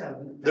 that's a.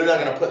 They're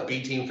not gonna put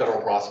B-team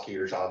federal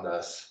prosecutors on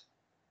this,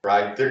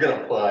 right? They're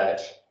gonna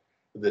put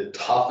the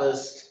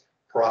toughest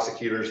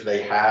prosecutors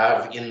they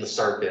have in the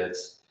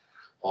circuits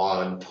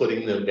on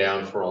putting them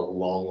down for a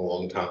long,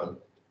 long time.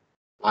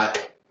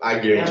 I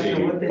guarantee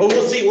you. But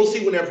we'll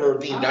see whenever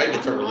the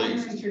indictments are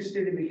released. I'm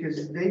interested in,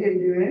 because they didn't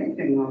do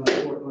anything on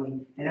the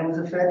Portland, and it was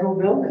a federal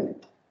building.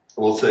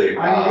 We'll see.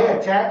 I mean, they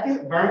attacked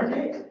it, burned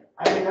it.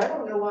 I mean, I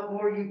don't know what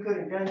more you could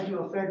have done to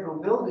a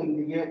federal building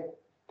to get.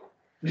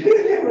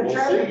 They were We'll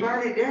trying see. to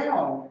burn it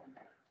down.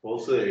 We'll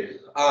see.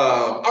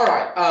 All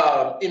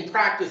right. In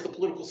practice, the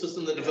political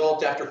system that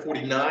developed after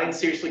 49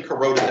 seriously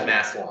corroded the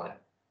mass line.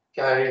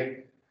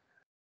 Okay.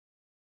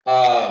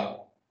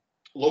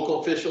 Local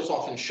officials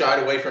often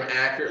shied away from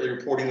accurately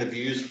reporting the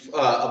views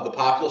of the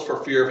populace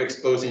for fear of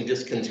exposing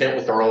discontent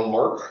with their own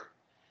work.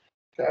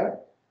 Okay.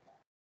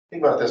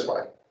 Think about it this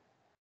way.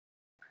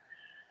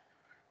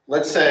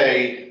 Let's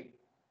say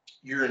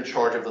you're in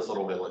charge of this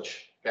little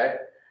village, okay?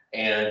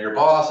 And your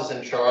boss is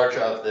in charge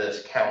of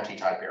this county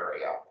type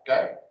area,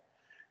 okay?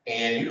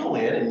 And you go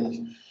in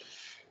and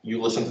you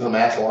listen to the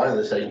mass line and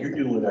they say, you're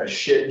doing a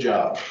shit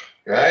job,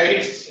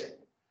 right?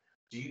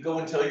 Do you go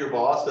and tell your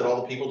boss that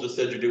all the people just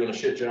said you're doing a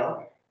shit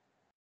job?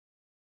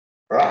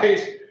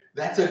 Right?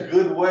 That's a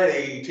good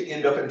way to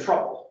end up in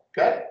trouble,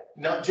 okay?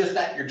 Not just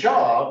at your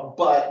job,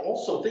 but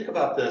also think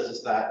about this,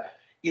 is that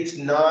it's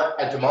not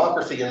a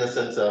democracy in the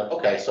sense of,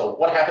 okay, so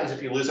what happens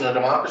if you lose in a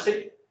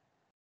democracy?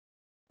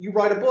 You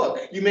write a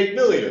book, you make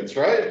millions,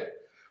 right?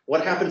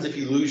 What happens if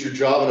you lose your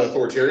job in an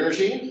authoritarian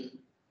regime?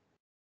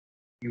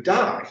 You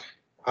die,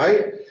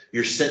 right?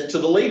 You're sent to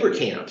the labor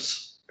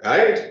camps,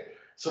 right?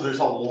 So there's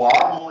a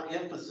lot more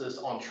emphasis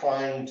on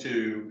trying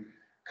to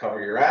cover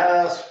your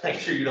ass, make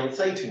sure you don't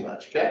say too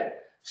much, okay?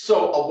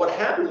 So what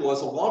happened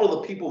was a lot of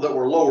the people that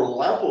were lower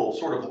level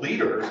sort of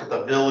leaders at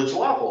the village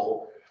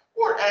level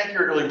weren't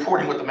accurately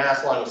reporting what the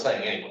mass line was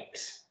saying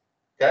anyways,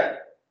 okay?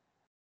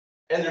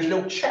 And there's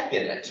no check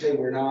in it. They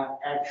were not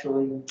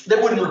actually. They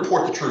wouldn't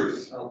report the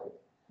truth, Okay.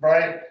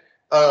 right?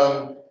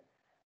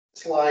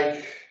 It's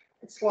like,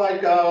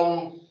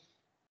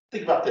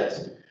 think about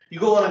this. You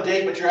go on a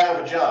date, but you're out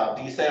of a job.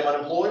 Do you say I'm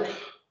unemployed?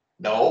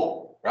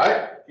 No,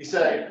 right? You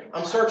say,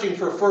 I'm searching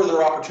for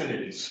further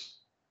opportunities.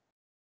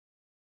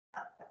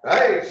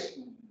 Right?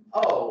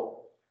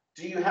 Oh,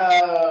 do you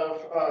have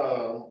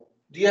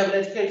an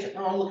education?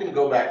 No, I'm looking to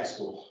go back to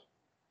school.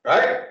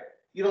 Right?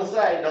 You don't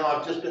say, no,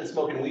 I've just been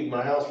smoking weed in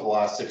my house for the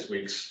last 6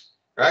 weeks.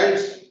 Right?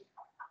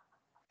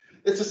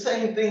 It's the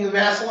same thing the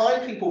mass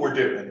line people were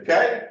doing,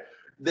 okay?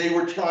 They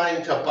were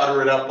trying to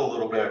butter it up a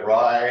little bit,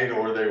 right?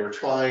 Or they were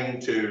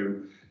trying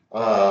to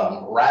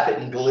wrap it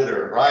in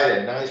glitter, right?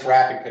 A nice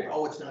wrapping paper.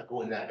 Oh, it's not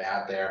going that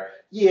bad there.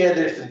 Yeah,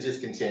 there's some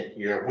discontent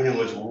here when it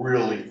was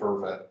really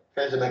fervent.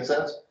 Okay, does that make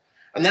sense?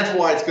 And that's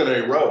why it's going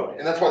to erode.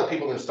 And that's why the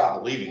people are going to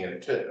stop believing in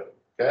it too,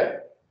 okay?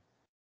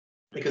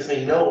 Because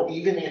they know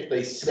even if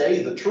they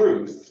say the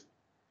truth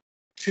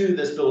to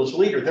this village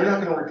leader, they're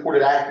not going to report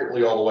it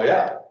accurately all the way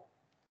up.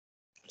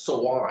 So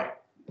why?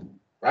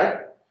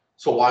 Right?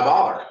 So why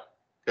bother?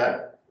 Okay?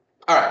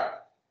 All right.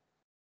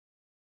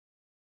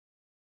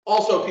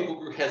 Also, people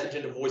grew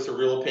hesitant to voice their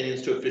real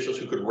opinions to officials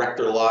who could wreck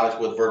their lives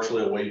with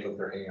virtually a wave of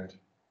their hand.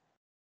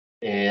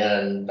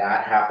 And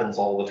that happens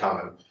all the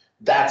time.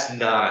 That's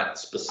not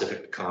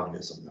specific to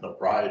communism, though,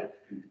 right?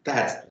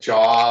 That's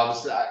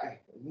jobs.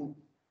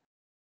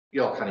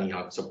 You're all kind of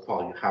young, so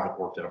probably you haven't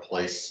worked at a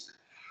place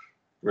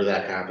where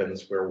that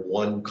happens, where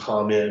one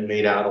comment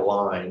made out of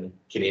line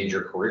can end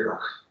your career,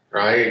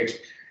 right?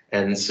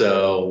 And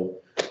so,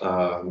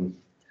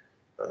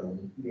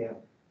 Yeah.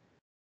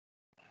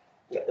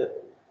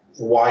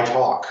 Why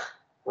talk,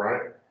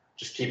 right?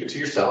 Just keep it to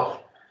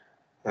yourself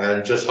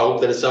and just hope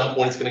that at some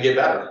point it's going to get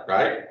better,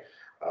 right?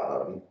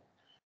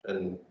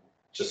 And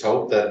just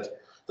hope that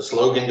the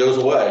slogan goes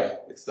away.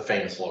 It's the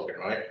famous slogan,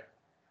 right?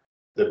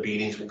 The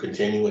beatings will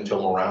continue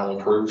until morale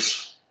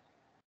improves,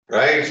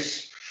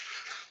 right?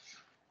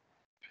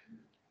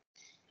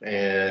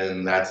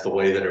 And that's the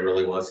way that it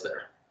really was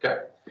there.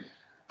 Okay.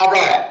 All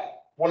right.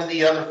 One of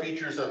the other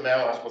features of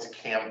Maoist was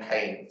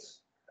campaigns.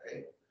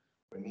 Right?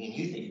 When me and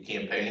you think of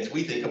campaigns,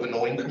 we think of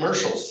annoying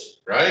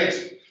commercials,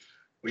 right?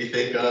 We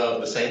think of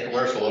the same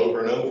commercial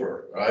over and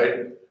over,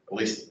 right? At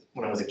least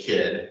when I was a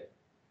kid,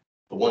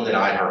 the one that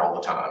I heard all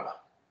the time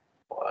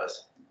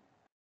was,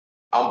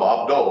 I'm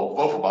Bob Dole,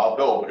 vote for Bob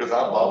Dole because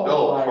I'm Bob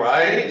Dole,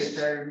 right?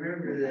 I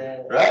remember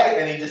that. Right?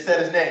 And he just said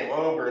his name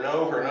over and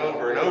over and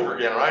over and over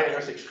again, right? And it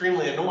was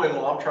extremely annoying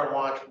while I'm trying to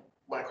watch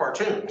my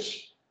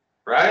cartoons,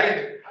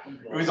 right?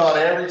 It was on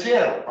every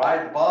channel,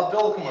 right? The Bob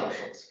Dole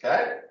commercials,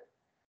 okay?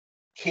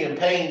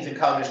 Campaigns in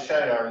Communist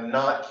China are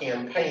not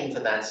campaigns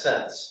in that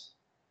sense.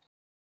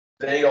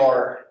 They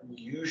are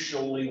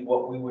usually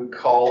what we would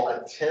call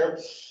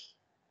attempts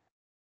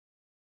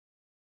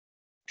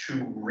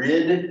to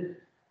rid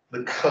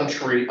the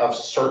country of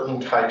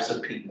certain types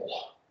of people.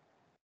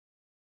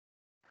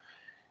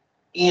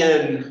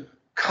 In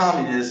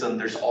communism,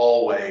 there's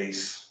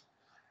always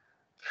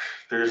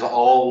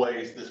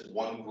this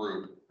one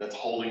group that's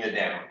holding it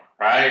down,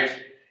 right?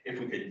 If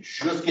we could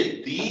just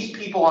get these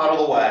people out of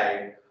the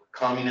way,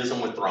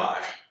 communism would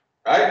thrive,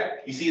 right?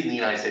 You see it in the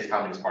United States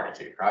Communist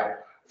Party too, right?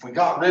 If we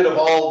got rid of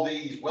all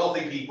these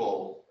wealthy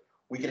people,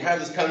 we can have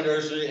this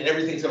communist and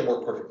everything's gonna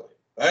work perfectly,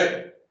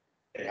 right?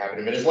 It happened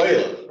in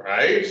Venezuela,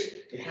 right?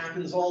 It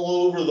happens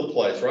all over the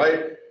place,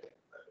 right?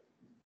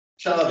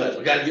 Chavez,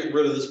 we got to get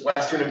rid of this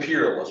Western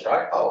imperialist,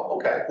 right? Oh,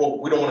 okay. Well,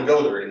 we don't want to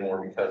go there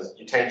anymore because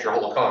you tanked your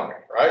whole economy,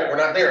 right? We're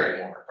not there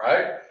anymore,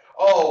 right?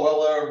 Oh,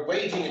 well, they're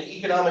waging an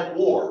economic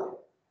war.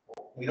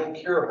 We don't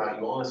care about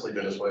you, honestly,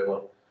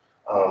 Venezuela.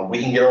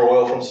 We can get our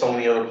oil from so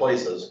many other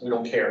places. We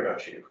don't care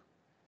about you,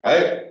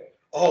 right?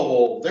 Oh,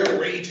 well, they're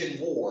waging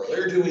war.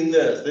 They're doing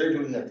this. They're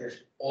doing that.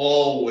 There's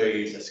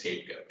always a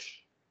scapegoat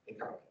in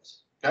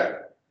communism, okay?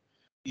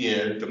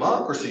 In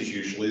democracies,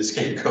 usually the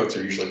scapegoats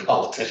are usually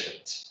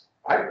politicians,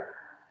 right?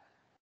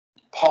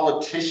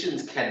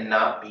 Politicians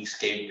cannot be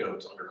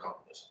scapegoats under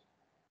communism.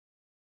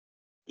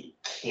 It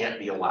can't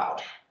be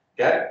allowed,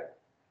 okay?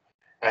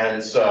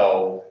 And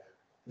so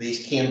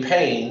these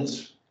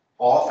campaigns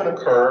often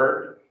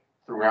occurred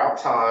throughout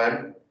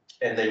time,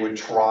 and they would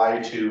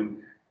try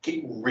to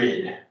get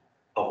rid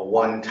of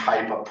one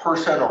type of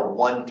person or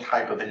one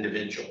type of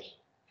individual,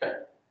 okay?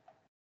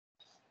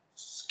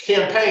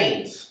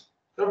 Campaigns,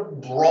 they're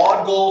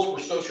broad goals for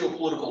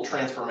socio-political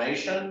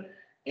transformation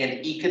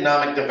and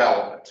economic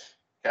development,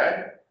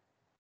 okay?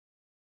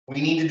 We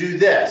need to do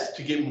this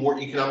to get more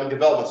economic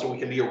development so we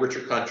can be a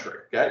richer country,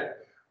 okay?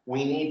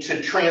 We need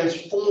to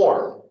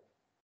transform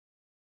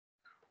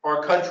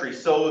our country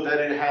so that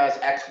it has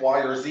X,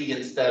 Y, or Z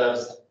instead of,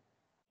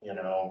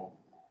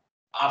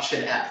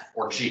 option F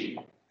or G,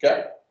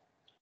 okay?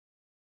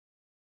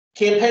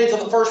 Campaigns of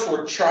the first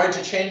were trying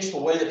to change the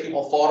way that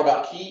people thought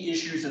about key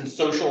issues in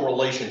social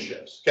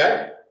relationships,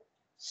 okay?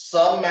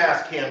 Some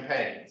mass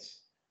campaigns,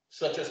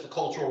 such as the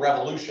Cultural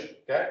Revolution,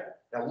 okay?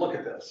 Now look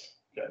at this,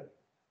 okay?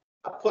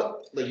 I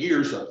put the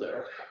years up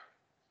there.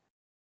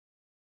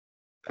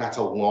 That's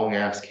a long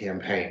ass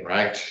campaign,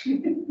 right?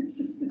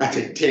 That's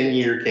a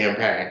 10-year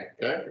campaign,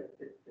 okay?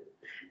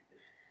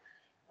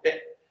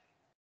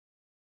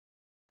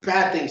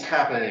 Bad things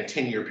happen in a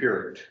 10-year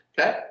period,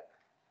 okay?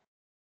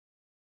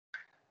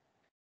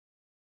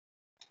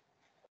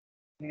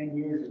 10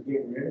 years of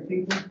getting rid of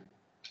people?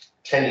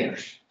 10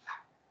 years.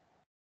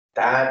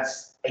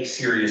 That's a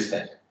serious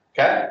thing,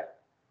 okay?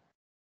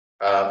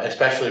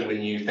 Especially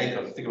when you think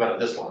about it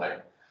this way.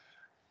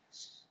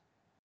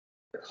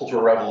 The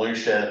Cultural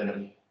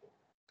Revolution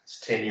is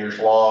 10 years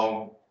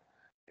long.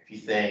 If you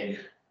think,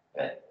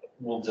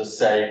 we'll just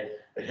say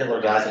that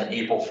Hitler dies in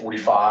April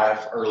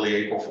 45, early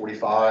April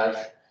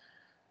 45.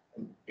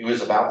 It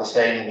was about the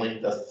same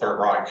length as the Third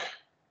Reich,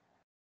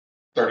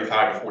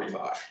 35 to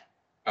 45,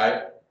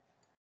 right?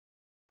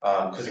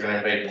 Because they're going to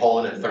invade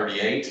Poland in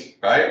 38,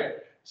 right?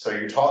 So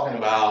you're talking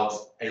about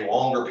a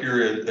longer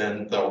period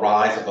than the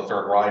rise of the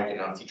Third Reich in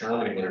Nazi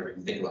Germany whenever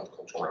you think about the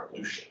Cultural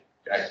Revolution,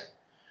 okay?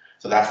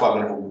 So that's why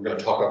whenever we're going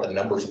to talk about the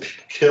numbers of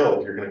people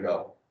killed, you're going to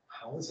go,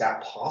 how is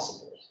that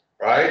possible,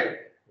 right?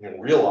 You're going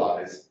to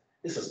realize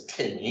this is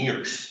 10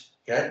 years,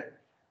 okay?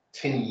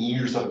 10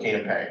 years of a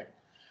campaign.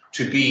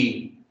 To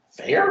be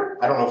fair,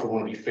 I don't know if we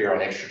want to be fair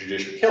on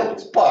extrajudicial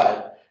killings,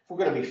 but if we're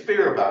going to be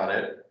fair about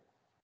it,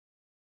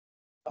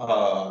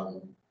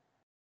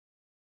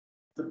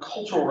 the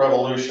Cultural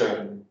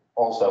Revolution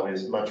also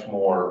is much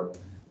more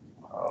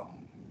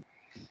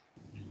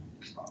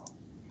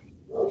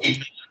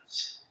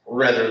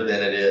rather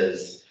than it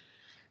is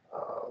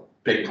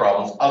big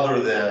problems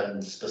other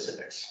than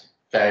specifics,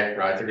 okay,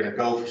 right? They're going to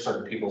go for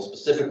certain people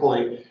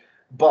specifically,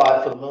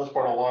 but for the most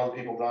part, a lot of the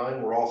people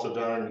dying were also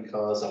dying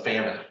because of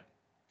famine,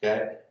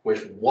 okay,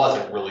 which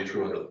wasn't really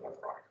true under the Third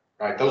Reich,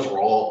 right? Those were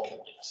all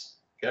killings,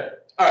 okay?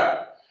 All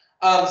right.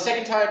 The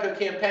second type of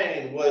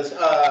campaign was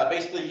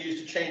basically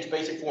used to change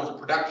basic forms of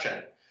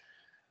production.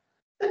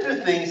 They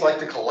do things like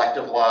to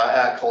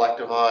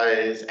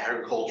collectivize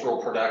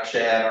agricultural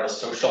production or to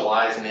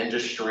socialize an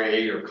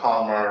industry or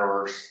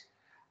commerce.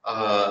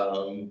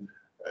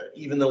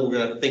 Even though we're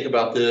going to think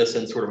about this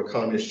in sort of a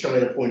communist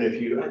China point of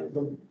view,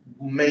 the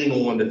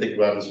main one to think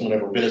about is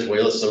whenever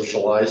Venezuela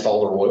socialized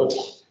all the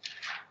royalty,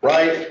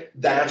 right?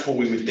 That's what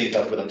we would think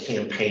of with a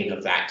campaign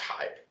of that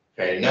type,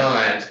 okay?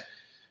 Not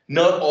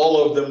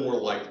all of them were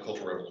like the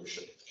Cultural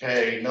Revolution,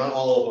 okay? Not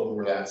all of them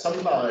were that.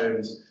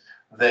 Sometimes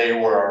they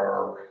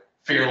were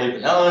fairly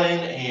benign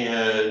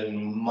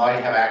and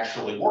might have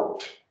actually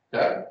worked,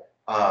 okay?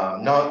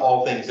 Not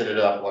all things ended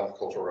up like the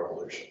Cultural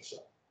Revolution, so.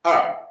 All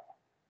right.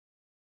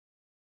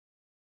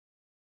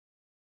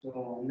 So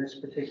on this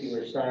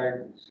particular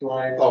slide.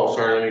 Oh,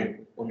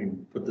 sorry, let me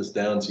put this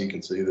down so you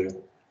can see there.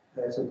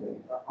 That's okay.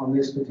 On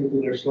this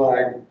particular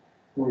slide,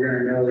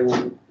 we're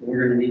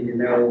gonna need to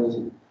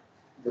know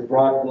the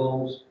broad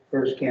goals,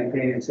 first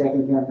campaign and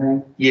second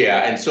campaign.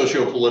 Yeah, and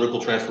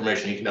socio-political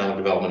transformation, economic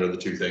development are the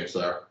two things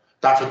there.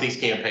 That's what these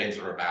campaigns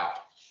are about.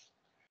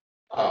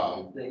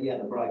 Yeah,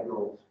 the broad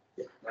goals.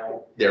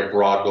 Right. Their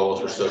broad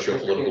goals for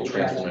socio-political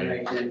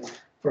transformation.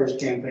 First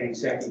campaign,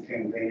 second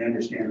campaign,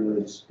 understand what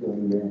it's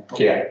doing there.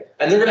 Okay. Yeah,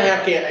 and they're gonna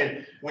have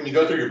and when you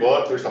go through your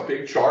book, there's a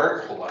big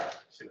chart. Hold on,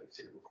 see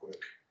it real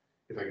quick.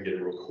 If I can get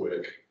it real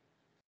quick.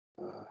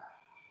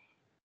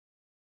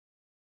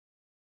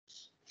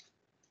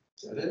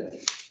 Is that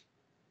it?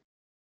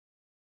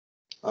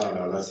 I don't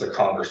know, that's the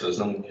Congresses.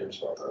 No one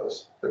cares about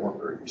those. They weren't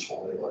very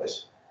useful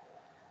anyways.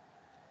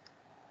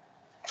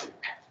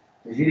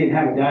 If you didn't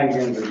have a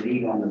diagram of the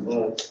lead on the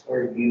book,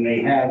 or you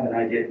may have, and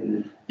I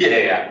didn't.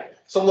 Yeah.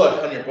 So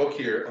look, on your book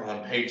here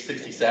on page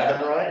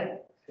 67,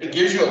 right? It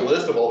gives you a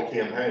list of all the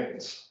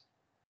campaigns,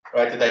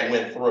 right, that they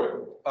went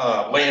through.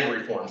 Land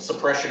reform,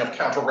 suppression of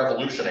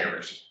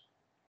counter-revolutionaries.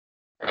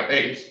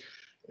 Right?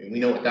 And we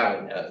know what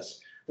that one is.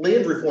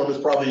 Land reform is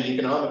probably an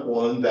economic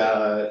one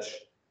that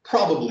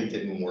probably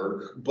didn't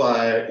work,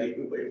 but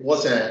it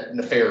wasn't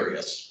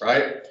nefarious,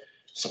 right?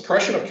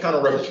 Suppression of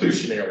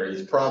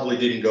counter-revolutionaries probably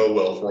didn't go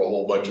well for a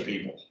whole bunch of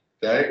people,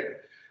 okay?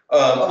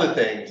 Other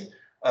things,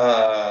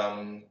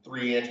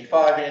 3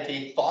 anti-5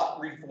 anti-thought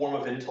reform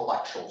of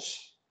intellectuals.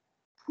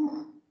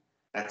 Whew.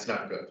 That's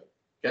not good,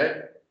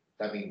 okay?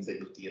 That means they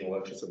put the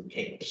intellectuals in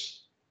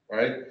camps,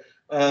 right?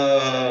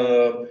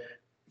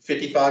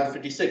 55 to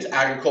 56,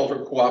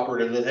 agriculture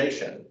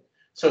cooperativization,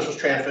 social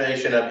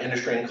transformation of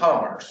industry and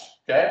commerce,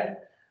 okay?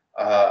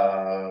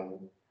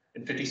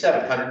 In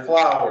 57, 100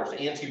 Flowers,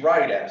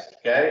 anti-right act,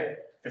 okay?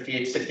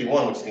 58 to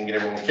 61, which is going to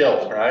get everyone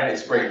killed, right?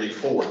 It's great leap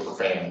forward for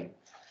famine.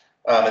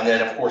 And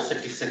then, of course,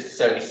 66 to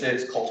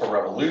 76, Cultural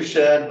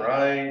Revolution,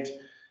 right?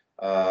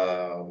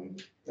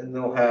 And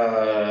they'll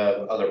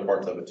have other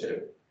parts of it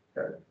too.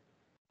 Okay.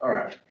 All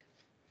right.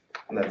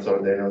 And then so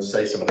they'll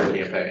say some of their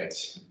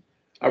campaigns.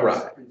 All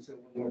right. And so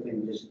one more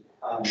thing, just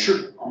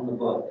sure. On the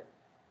book.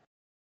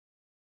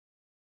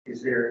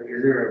 Is there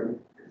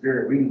Is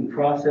there a reading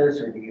process,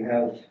 or do you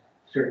have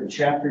certain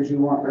chapters you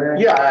want read?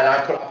 Yeah, and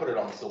I put it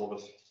on the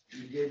syllabus.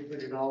 You did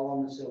put it all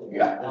on the syllabus?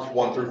 Yeah, it's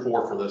 1 through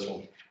 4 for this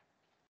one.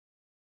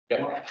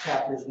 Yep.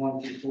 Chapters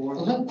 1 through 4?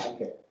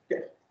 Okay.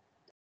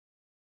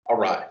 All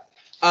right.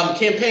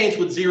 Campaigns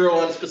would zero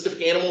on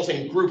specific animals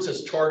and groups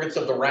as targets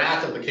of the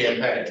wrath of the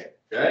campaign.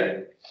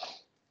 Okay.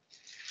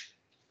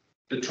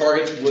 The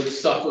targets would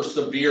suffer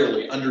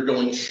severely,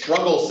 undergoing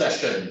struggle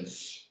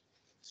sessions.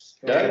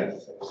 Okay.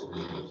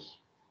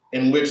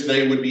 In which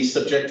they would be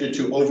subjected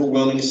to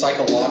overwhelming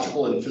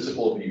psychological and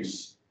physical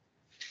abuse.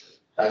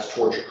 That's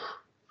torture.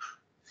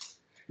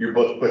 Your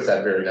book puts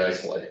that very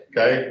nicely.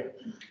 Okay.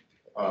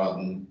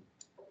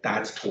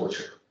 That's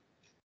torture.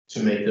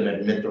 To make them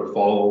admit their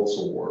faults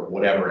or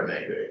whatever it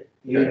may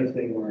be. Even if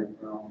they weren't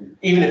wrong.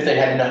 Even if they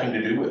had nothing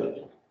to do with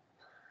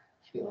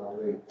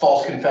it.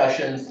 False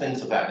confessions,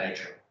 things of that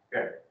nature.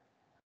 Okay.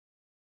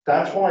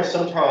 That's why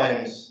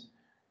sometimes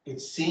it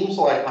seems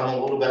like I'm a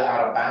little bit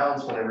out of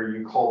bounds whenever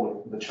you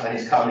call the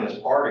Chinese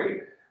Communist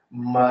Party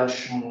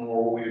much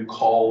more we would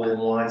call in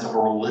lines of a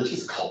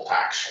religious cult,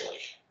 actually.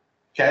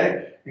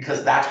 Okay?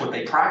 Because that's what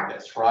they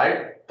practice,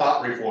 right?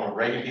 Thought reform,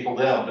 breaking people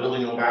down,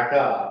 building them back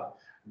up,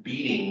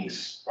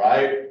 beatings,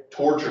 right?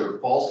 Torture,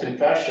 false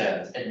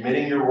confessions,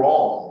 admitting you're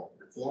wrong,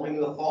 reforming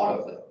the thought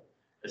of them,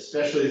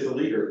 especially as the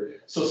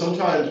leader. So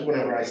sometimes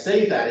whenever I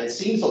say that, it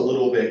seems a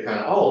little bit kind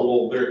of, oh,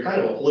 well, they're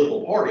kind of a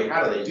political party.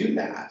 How do they do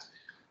that?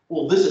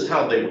 Well, this is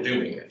how they were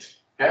doing it,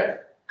 okay?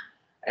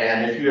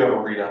 And if you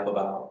ever read up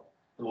about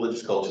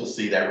religious cults, you'll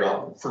see that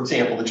real. For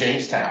example, the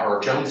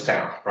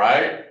Jonestown,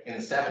 right? In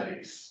the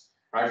 70s,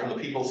 right? From the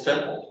People's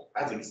Temple.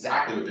 That's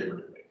exactly what they were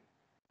doing,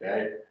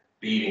 okay?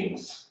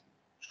 Beatings,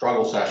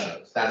 struggle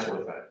sessions, that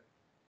sort of thing.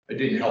 It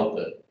didn't help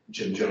that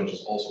Jim Jones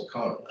was also a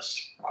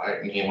communist,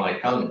 right? And he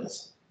liked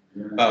communism.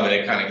 And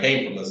it kind of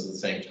came from this at the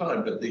same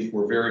time, but these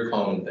were very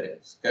common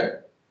things, okay?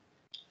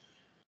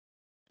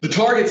 The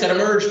targets that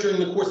emerged during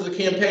the course of the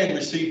campaign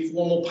received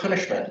formal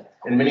punishment.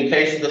 In many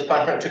cases, this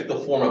punishment took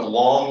the form of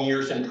long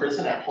years in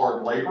prison at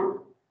hard labor,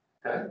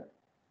 okay?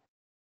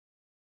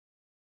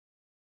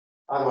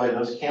 By the way,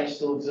 those camps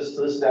still exist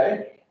to this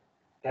day,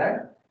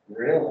 okay?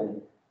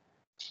 Really?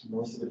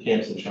 Most of the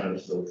camps in China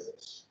still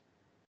exist.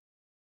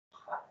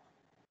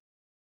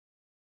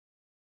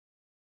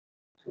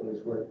 So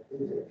is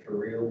it for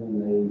real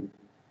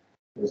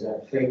was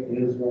that fake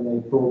news when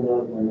they pulled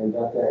up, when they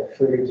got that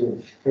footage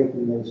of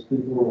taking those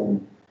people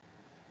and?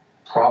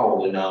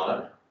 Probably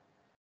not.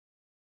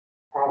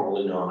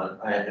 Probably not.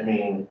 I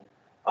mean,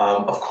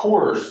 of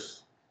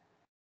course,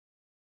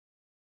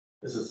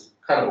 this is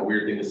kind of a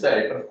weird thing to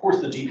say, but of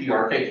course the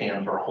DPRK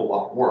camps are a whole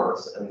lot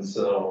worse, and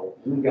so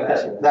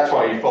that's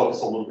why you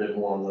focus a little bit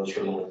more on those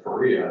from North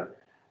Korea.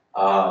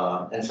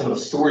 And some of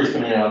the stories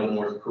coming out of the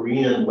North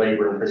Korean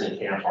labor and prison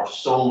camps are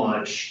so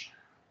much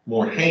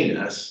more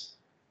heinous.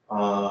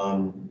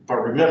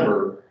 But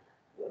remember,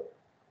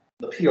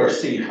 the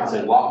PRC has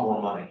a lot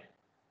more money.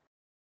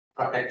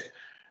 Right?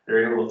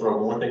 They're able to throw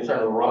more things out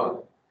of the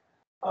rug.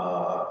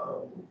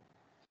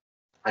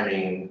 I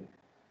mean,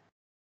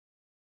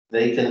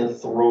 they can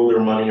throw their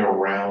money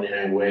around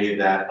in a way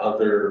that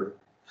other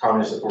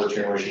communist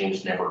authoritarian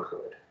regimes never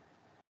could.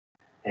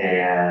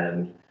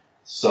 And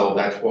so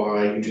that's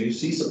why you do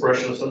see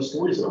suppression of some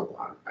stories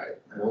about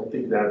that. I don't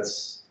think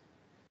that's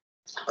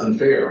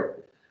unfair.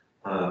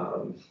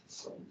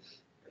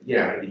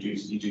 Yeah, you do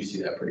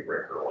see that pretty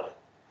regularly.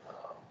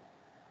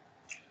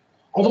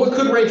 Although it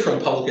could range from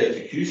public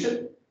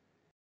execution.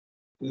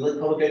 We like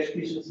public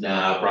executions?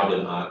 Nah,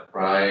 probably not.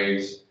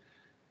 Right?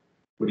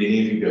 Would any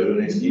of you go to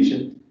an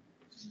execution?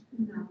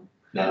 No.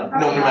 No,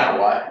 no matter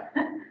what.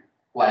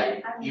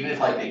 Like, even if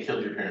like they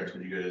killed your parents,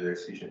 would you go to their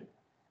execution?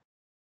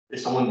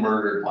 If someone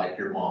murdered like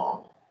your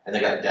mom and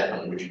they got the death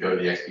penalty, would you go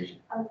to the execution?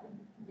 Okay.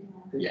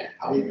 Yeah.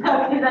 Okay,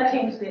 that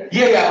changed it.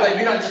 Yeah, but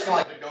you're not just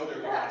like to go there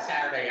for a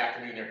Saturday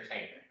afternoon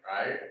entertainment,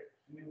 right?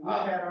 We've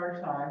had our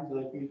times,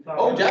 like you talked.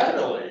 Oh,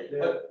 definitely.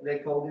 They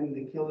called him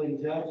the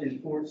killing judge in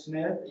Fort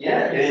Smith.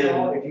 Yeah,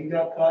 If you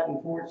got caught in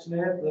Fort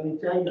Smith, let me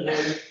tell you,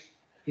 buddy,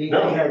 he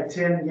had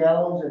 10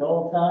 gallows at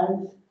all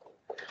times.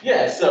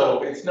 Yeah,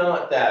 so it's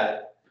not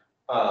that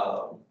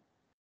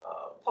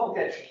public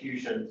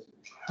executions.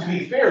 To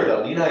be fair,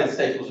 though, the United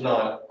States was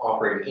not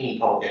offering any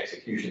public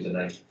executions in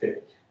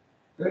 1950.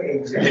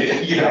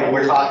 Exactly. You know,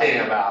 we're talking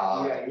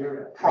about Yeah,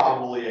 you're right.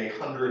 probably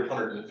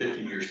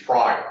 150 years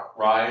prior,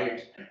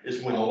 right?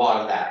 Is when a lot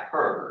of that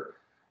occurred.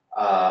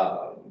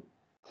 But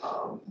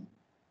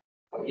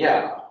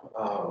yeah,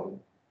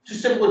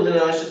 just simple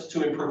analysis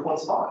to improve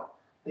one's thought.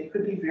 They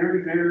could be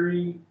very,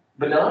 very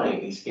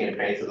benign, these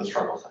campaigns and the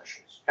struggle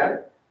sessions,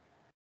 okay?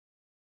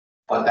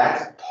 But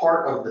that's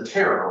part of the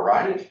terror,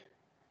 right?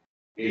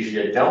 Is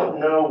you don't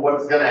know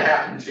what's gonna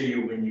happen to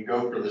you when you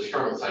go for the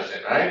struggle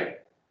session, right?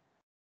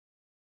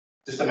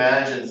 Just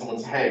imagine someone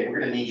say, hey, we're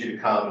gonna need you to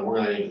come and we're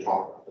gonna need to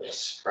talk about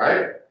this,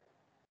 right?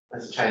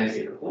 That's the Chinese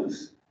secret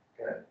police,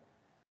 okay?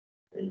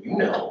 And you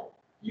know,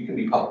 you can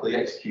be publicly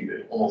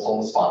executed almost on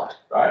the spot,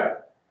 right?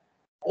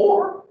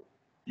 Or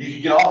you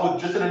could get off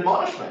with just an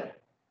admonishment.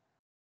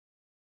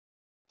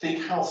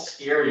 think how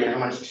scary and how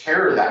much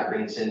terror that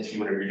brings into you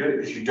whenever you're doing it,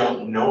 because you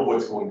don't know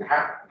what's going to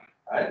happen,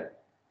 right?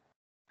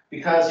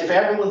 Because if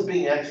everyone's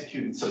being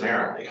executed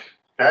summarily,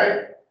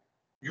 okay,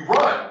 you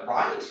run,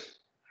 right?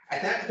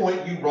 At that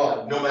point, you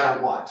run, no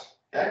matter what,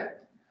 okay?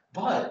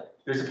 But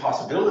there's a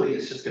possibility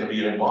it's just gonna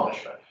be an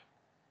admonishment.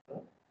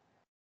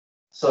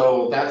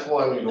 So that's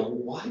why we go,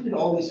 why did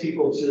all these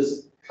people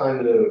just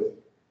kind of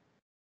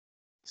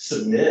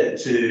submit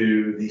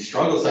to these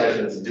struggle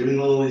sessions and doing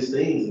all these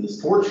things and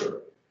this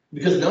torture?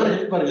 Because not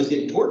everybody was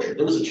getting tortured.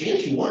 There was a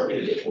chance you weren't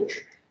gonna get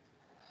tortured.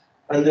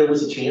 And there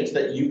was a chance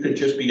that you could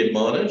just be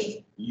admonished,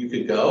 you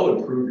could go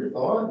and prove your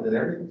thought, and then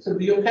everything's gonna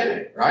be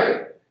okay,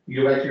 right?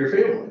 You go back to your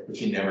family, but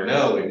you never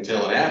know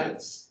until it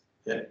happens.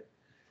 Okay?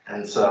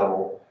 And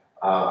so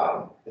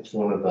it's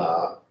one of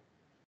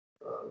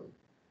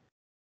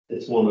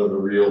the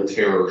real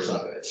terrors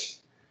of it.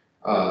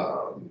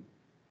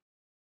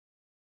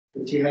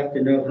 But you have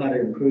to know how to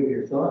improve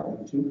your thought,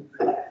 don't you?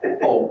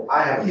 Oh,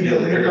 I have a You know,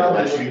 feeling they're gonna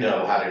let probably- you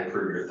know how to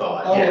improve your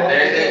thought. Oh, Yeah,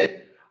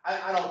 okay.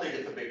 I don't think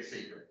it's a big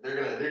secret. They're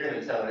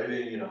gonna tell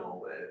you, you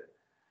know,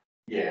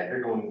 yeah,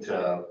 they're going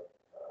to.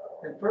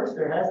 At first,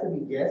 there has to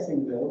be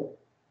guessing though.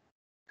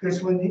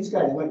 Because when these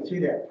guys went through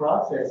that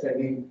process, I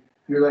mean,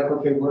 you're like,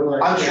 okay, what do I?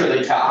 I'm say? sure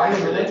they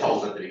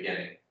told them at the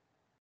beginning.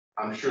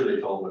 I'm sure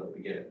they told them at the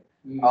beginning.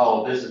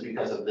 Oh, this is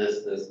because of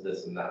this,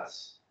 and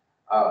this.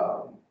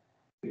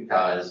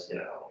 Because, you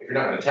know, if you're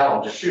not gonna tell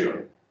them, just shoot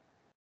them.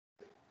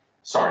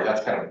 Sorry,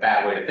 that's kind of a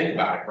bad way to think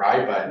about it,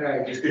 right? But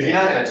Right. if you're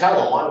not gonna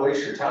tell them, why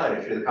waste your time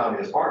if you're the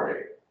Communist Party?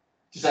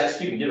 Just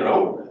execute and get it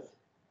over with.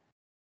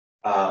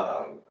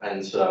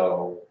 And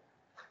so,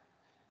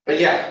 but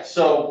yeah,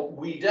 so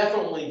we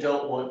definitely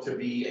don't want to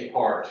be a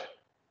part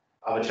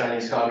of a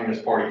Chinese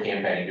Communist Party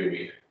campaign, do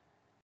we?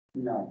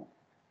 No.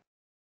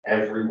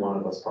 Every one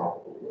of us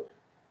probably would.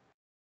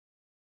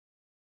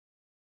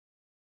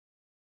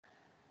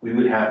 We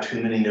would have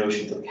too many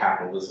notions of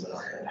capitalism in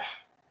our head,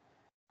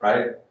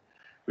 right?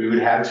 We would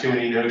have too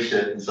many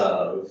notions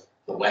of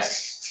the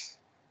West,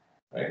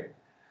 right?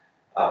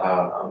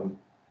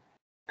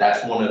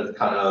 That's one of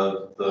kind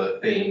of the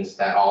things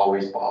that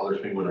always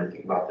bothers me when I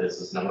think about this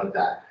is knowing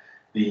that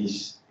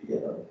these, you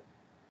know,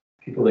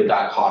 people that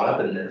got caught up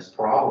in this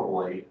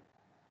probably,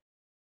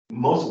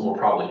 most of them were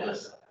probably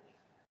innocent,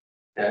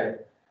 okay?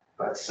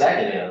 But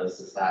second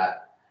is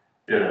that,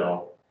 you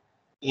know,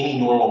 any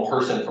normal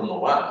person from the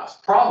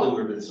West probably would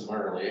have been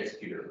summarily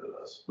executed under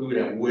this. We would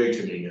have way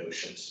too many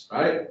notions,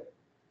 right?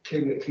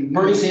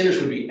 Bernie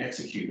Sanders would be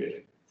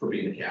executed for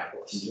being a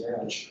capitalist.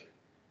 Yeah.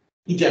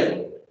 He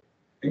definitely would.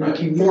 And Right.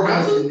 can you Four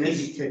houses? imagine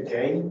this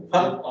today, with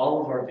Huh?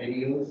 all of our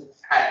videos?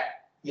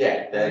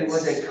 Yeah, And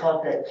when they that's,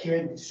 caught that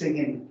kid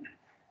singing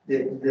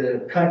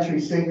the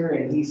country singer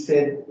and he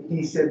said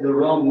the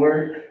wrong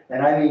word,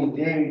 and I mean,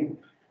 dude,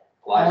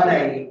 on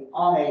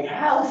a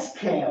house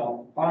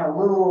cam, on a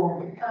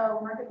little, Oh,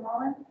 Market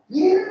Wallen?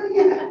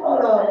 yeah,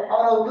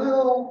 on a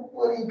little,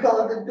 what do you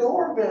call it, the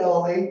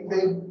doorbell, they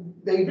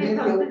They did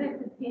posted the.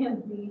 it to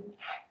TMZ.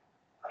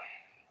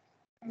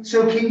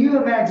 So can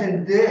you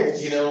imagine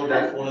this? you know,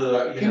 that's one of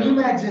the, Can you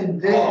imagine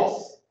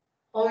this?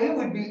 Oh, it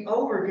would be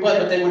over.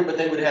 but they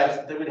would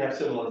have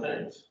similar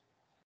things.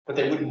 But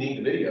they wouldn't need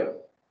the video.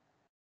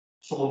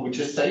 Someone would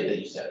just say that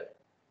you said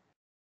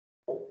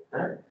it.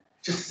 Right?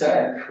 Just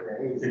say it.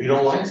 Crazy. If you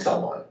don't like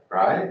someone,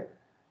 right?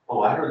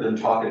 Oh, I heard them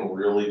talking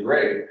really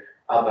great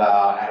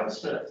about Adam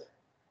Smith,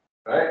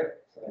 right?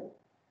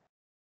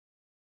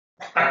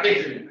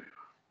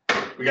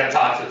 We gotta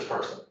talk to this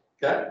person,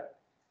 okay?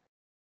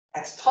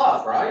 That's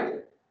tough, right?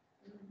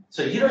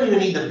 So you don't even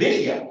need the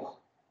video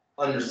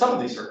under some of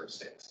these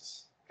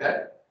circumstances,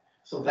 okay?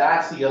 So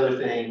that's the other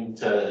thing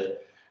to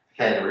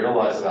kind of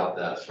realize about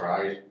this,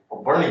 right?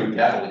 Well, Bernie would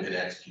definitely been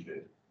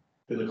executed.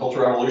 In the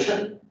Cultural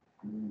Revolution,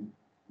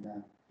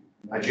 No.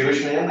 a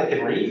Jewish man that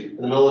can read in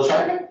the middle of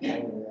China,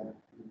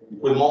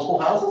 with multiple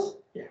houses,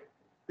 yeah,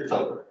 it's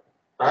over,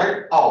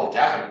 right? Oh,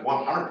 definitely,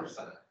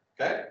 100%,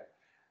 okay?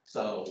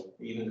 So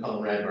even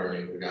Comrade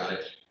Bernie would have got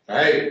it,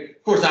 right?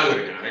 Of course I would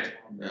have got it,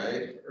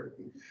 right?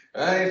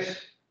 Right?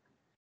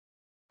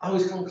 I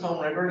always call him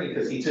Comrade Bernie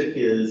because he took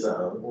his,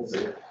 what was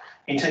it?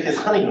 He took his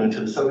honeymoon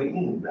to the Soviet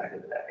Union back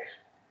in the day.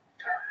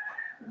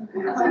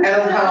 And I'm kind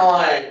of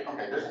like,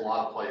 okay, there's a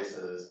lot of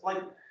places,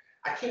 like,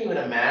 I can't even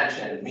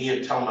imagine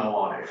me telling my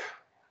wife,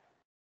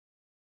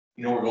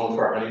 you know, we're going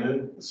for our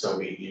honeymoon, the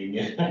Soviet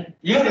Union.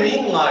 You know what I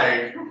mean?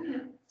 Like,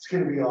 It's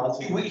gonna be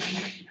awesome.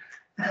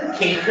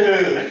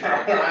 Cancun,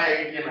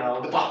 right? You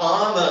know, the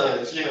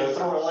Bahamas, you know,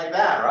 somewhere like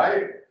that,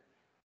 right?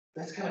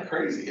 That's kind of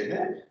crazy, isn't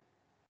it?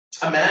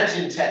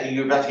 Imagine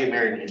you're about to get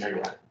married and you tell your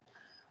wife,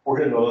 we're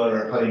gonna go on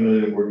our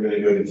honeymoon, we're gonna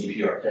go to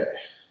DPRK.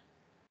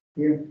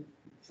 Yeah,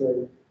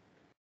 so.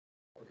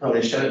 How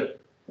they should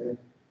it? Yeah.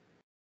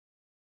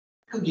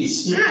 I'd get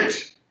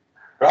smacked,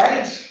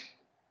 right?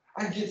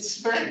 I'd get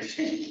smacked.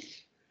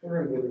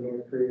 We're gonna go to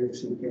North Korea and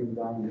see Kim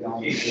Jong-un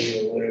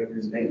or whatever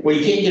his name. Well,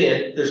 you can't get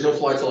in, there's no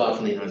flights allowed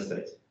from the United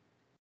States.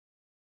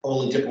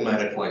 Only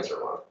diplomatic flights are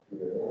allowed.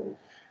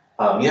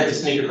 You have to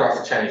sneak across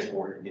the Chinese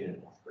border to get into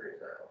North Korea,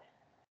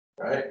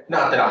 right?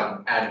 Not that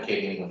I'm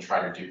advocating anyone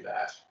try to do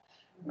that,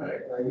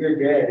 right? You're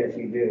dead if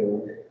you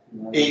do.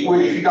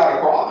 If you got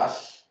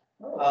across,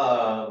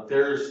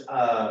 there's,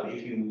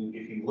 if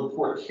you look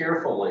for it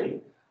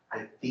carefully,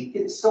 I think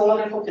it's still on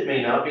Netflix, it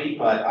may not be,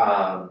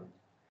 but,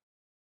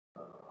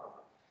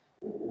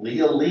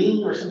 Leah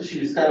Lee or something, she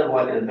was kind of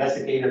like an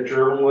investigative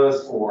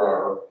journalist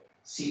for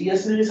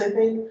CBS News, I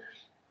think.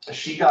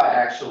 She got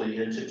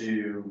actually in to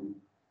do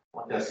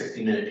like a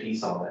 60-minute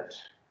piece on it.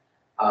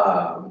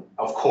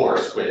 Of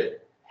course,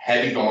 with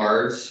heavy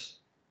guards,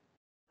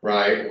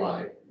 right?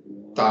 Like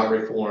thought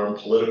reform,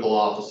 political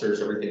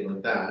officers, everything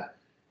like that.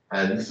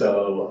 And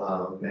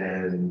so,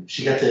 and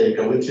she got to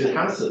go into the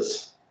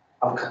houses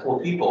of a couple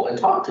of people and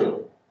talk to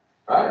them,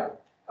 right?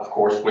 Of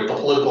course, with the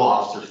political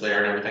officers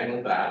there and everything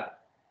like that.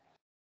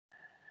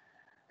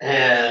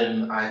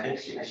 And I think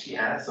she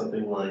asked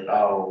something like,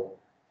 oh,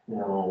 you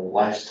know,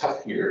 life's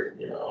tough here,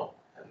 you know.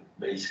 And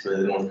basically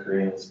the North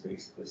Koreans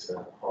basically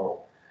said,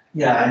 oh,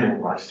 yeah, I know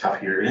life's tough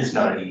here. It's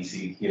not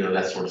easy, you know,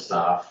 that sort of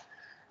stuff.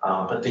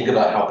 But think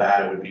about how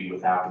bad it would be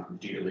without the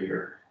dear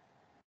leader.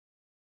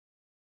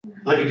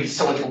 Like it'd be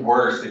so much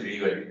worse if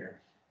you had here,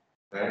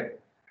 right?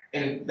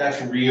 And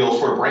that's real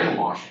sort of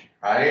brainwashing,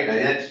 right? And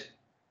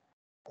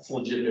that's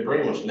legitimate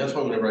brainwashing. That's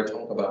why whenever I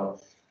talk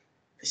about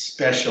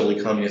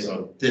especially communism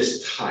of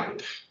this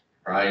type,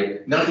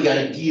 right? Not the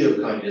idea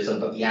of communism,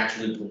 but the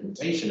actual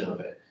implementation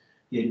of it.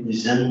 It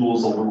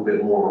resembles a little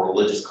bit more a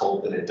religious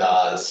cult than it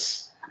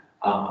does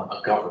a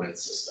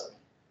governance system,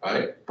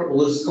 right? But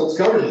religious cults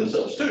govern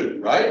themselves too,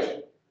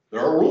 right?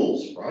 There are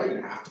rules, right?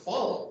 You have to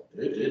follow.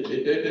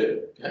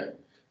 Okay.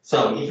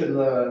 So even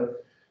the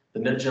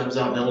nip jobs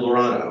out in El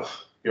Dorado,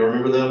 you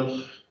remember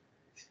them?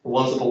 The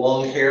ones with the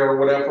long hair or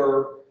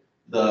whatever?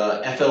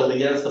 The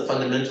FLDS, the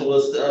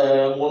fundamentalist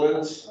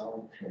women's.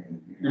 Okay.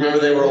 Remember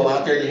they were all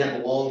out there, they had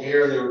the long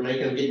hair, they were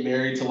making them get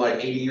married to like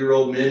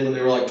 80-year-old men when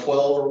they were like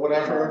 12 or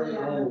whatever.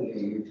 Oh, yeah,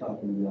 you're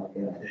talking about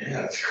that.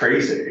 Yeah, it's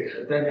crazy.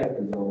 But that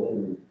happens all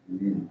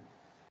over.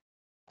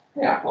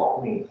 Yeah, well,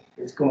 I mean,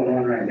 It's going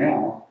on right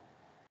now.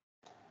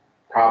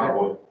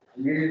 probably.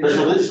 There's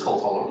religious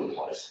cults all over the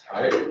place,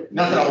 right?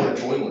 Not that I want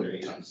to join one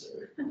anytime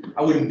soon.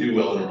 I wouldn't do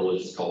well in a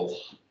religious cult,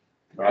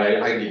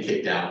 right? I'd get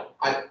kicked out.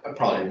 I'd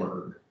probably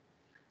murdered.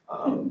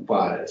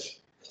 But,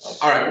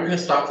 all right, we're gonna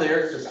stop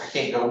there because I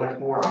can't go much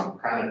more. I'm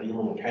kind of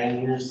dealing with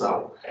pain here,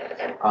 so.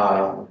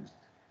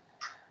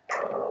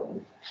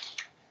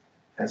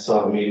 And so I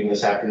have a meeting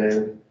this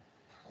afternoon.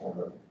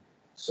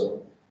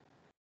 So.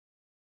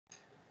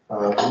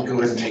 We'll go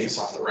ahead and take us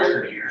off the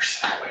record here,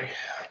 so that way.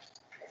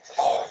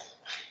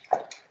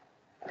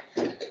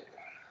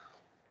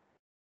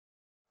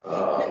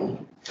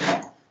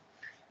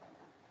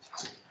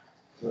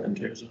 Go ahead and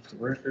take us off the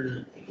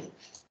record.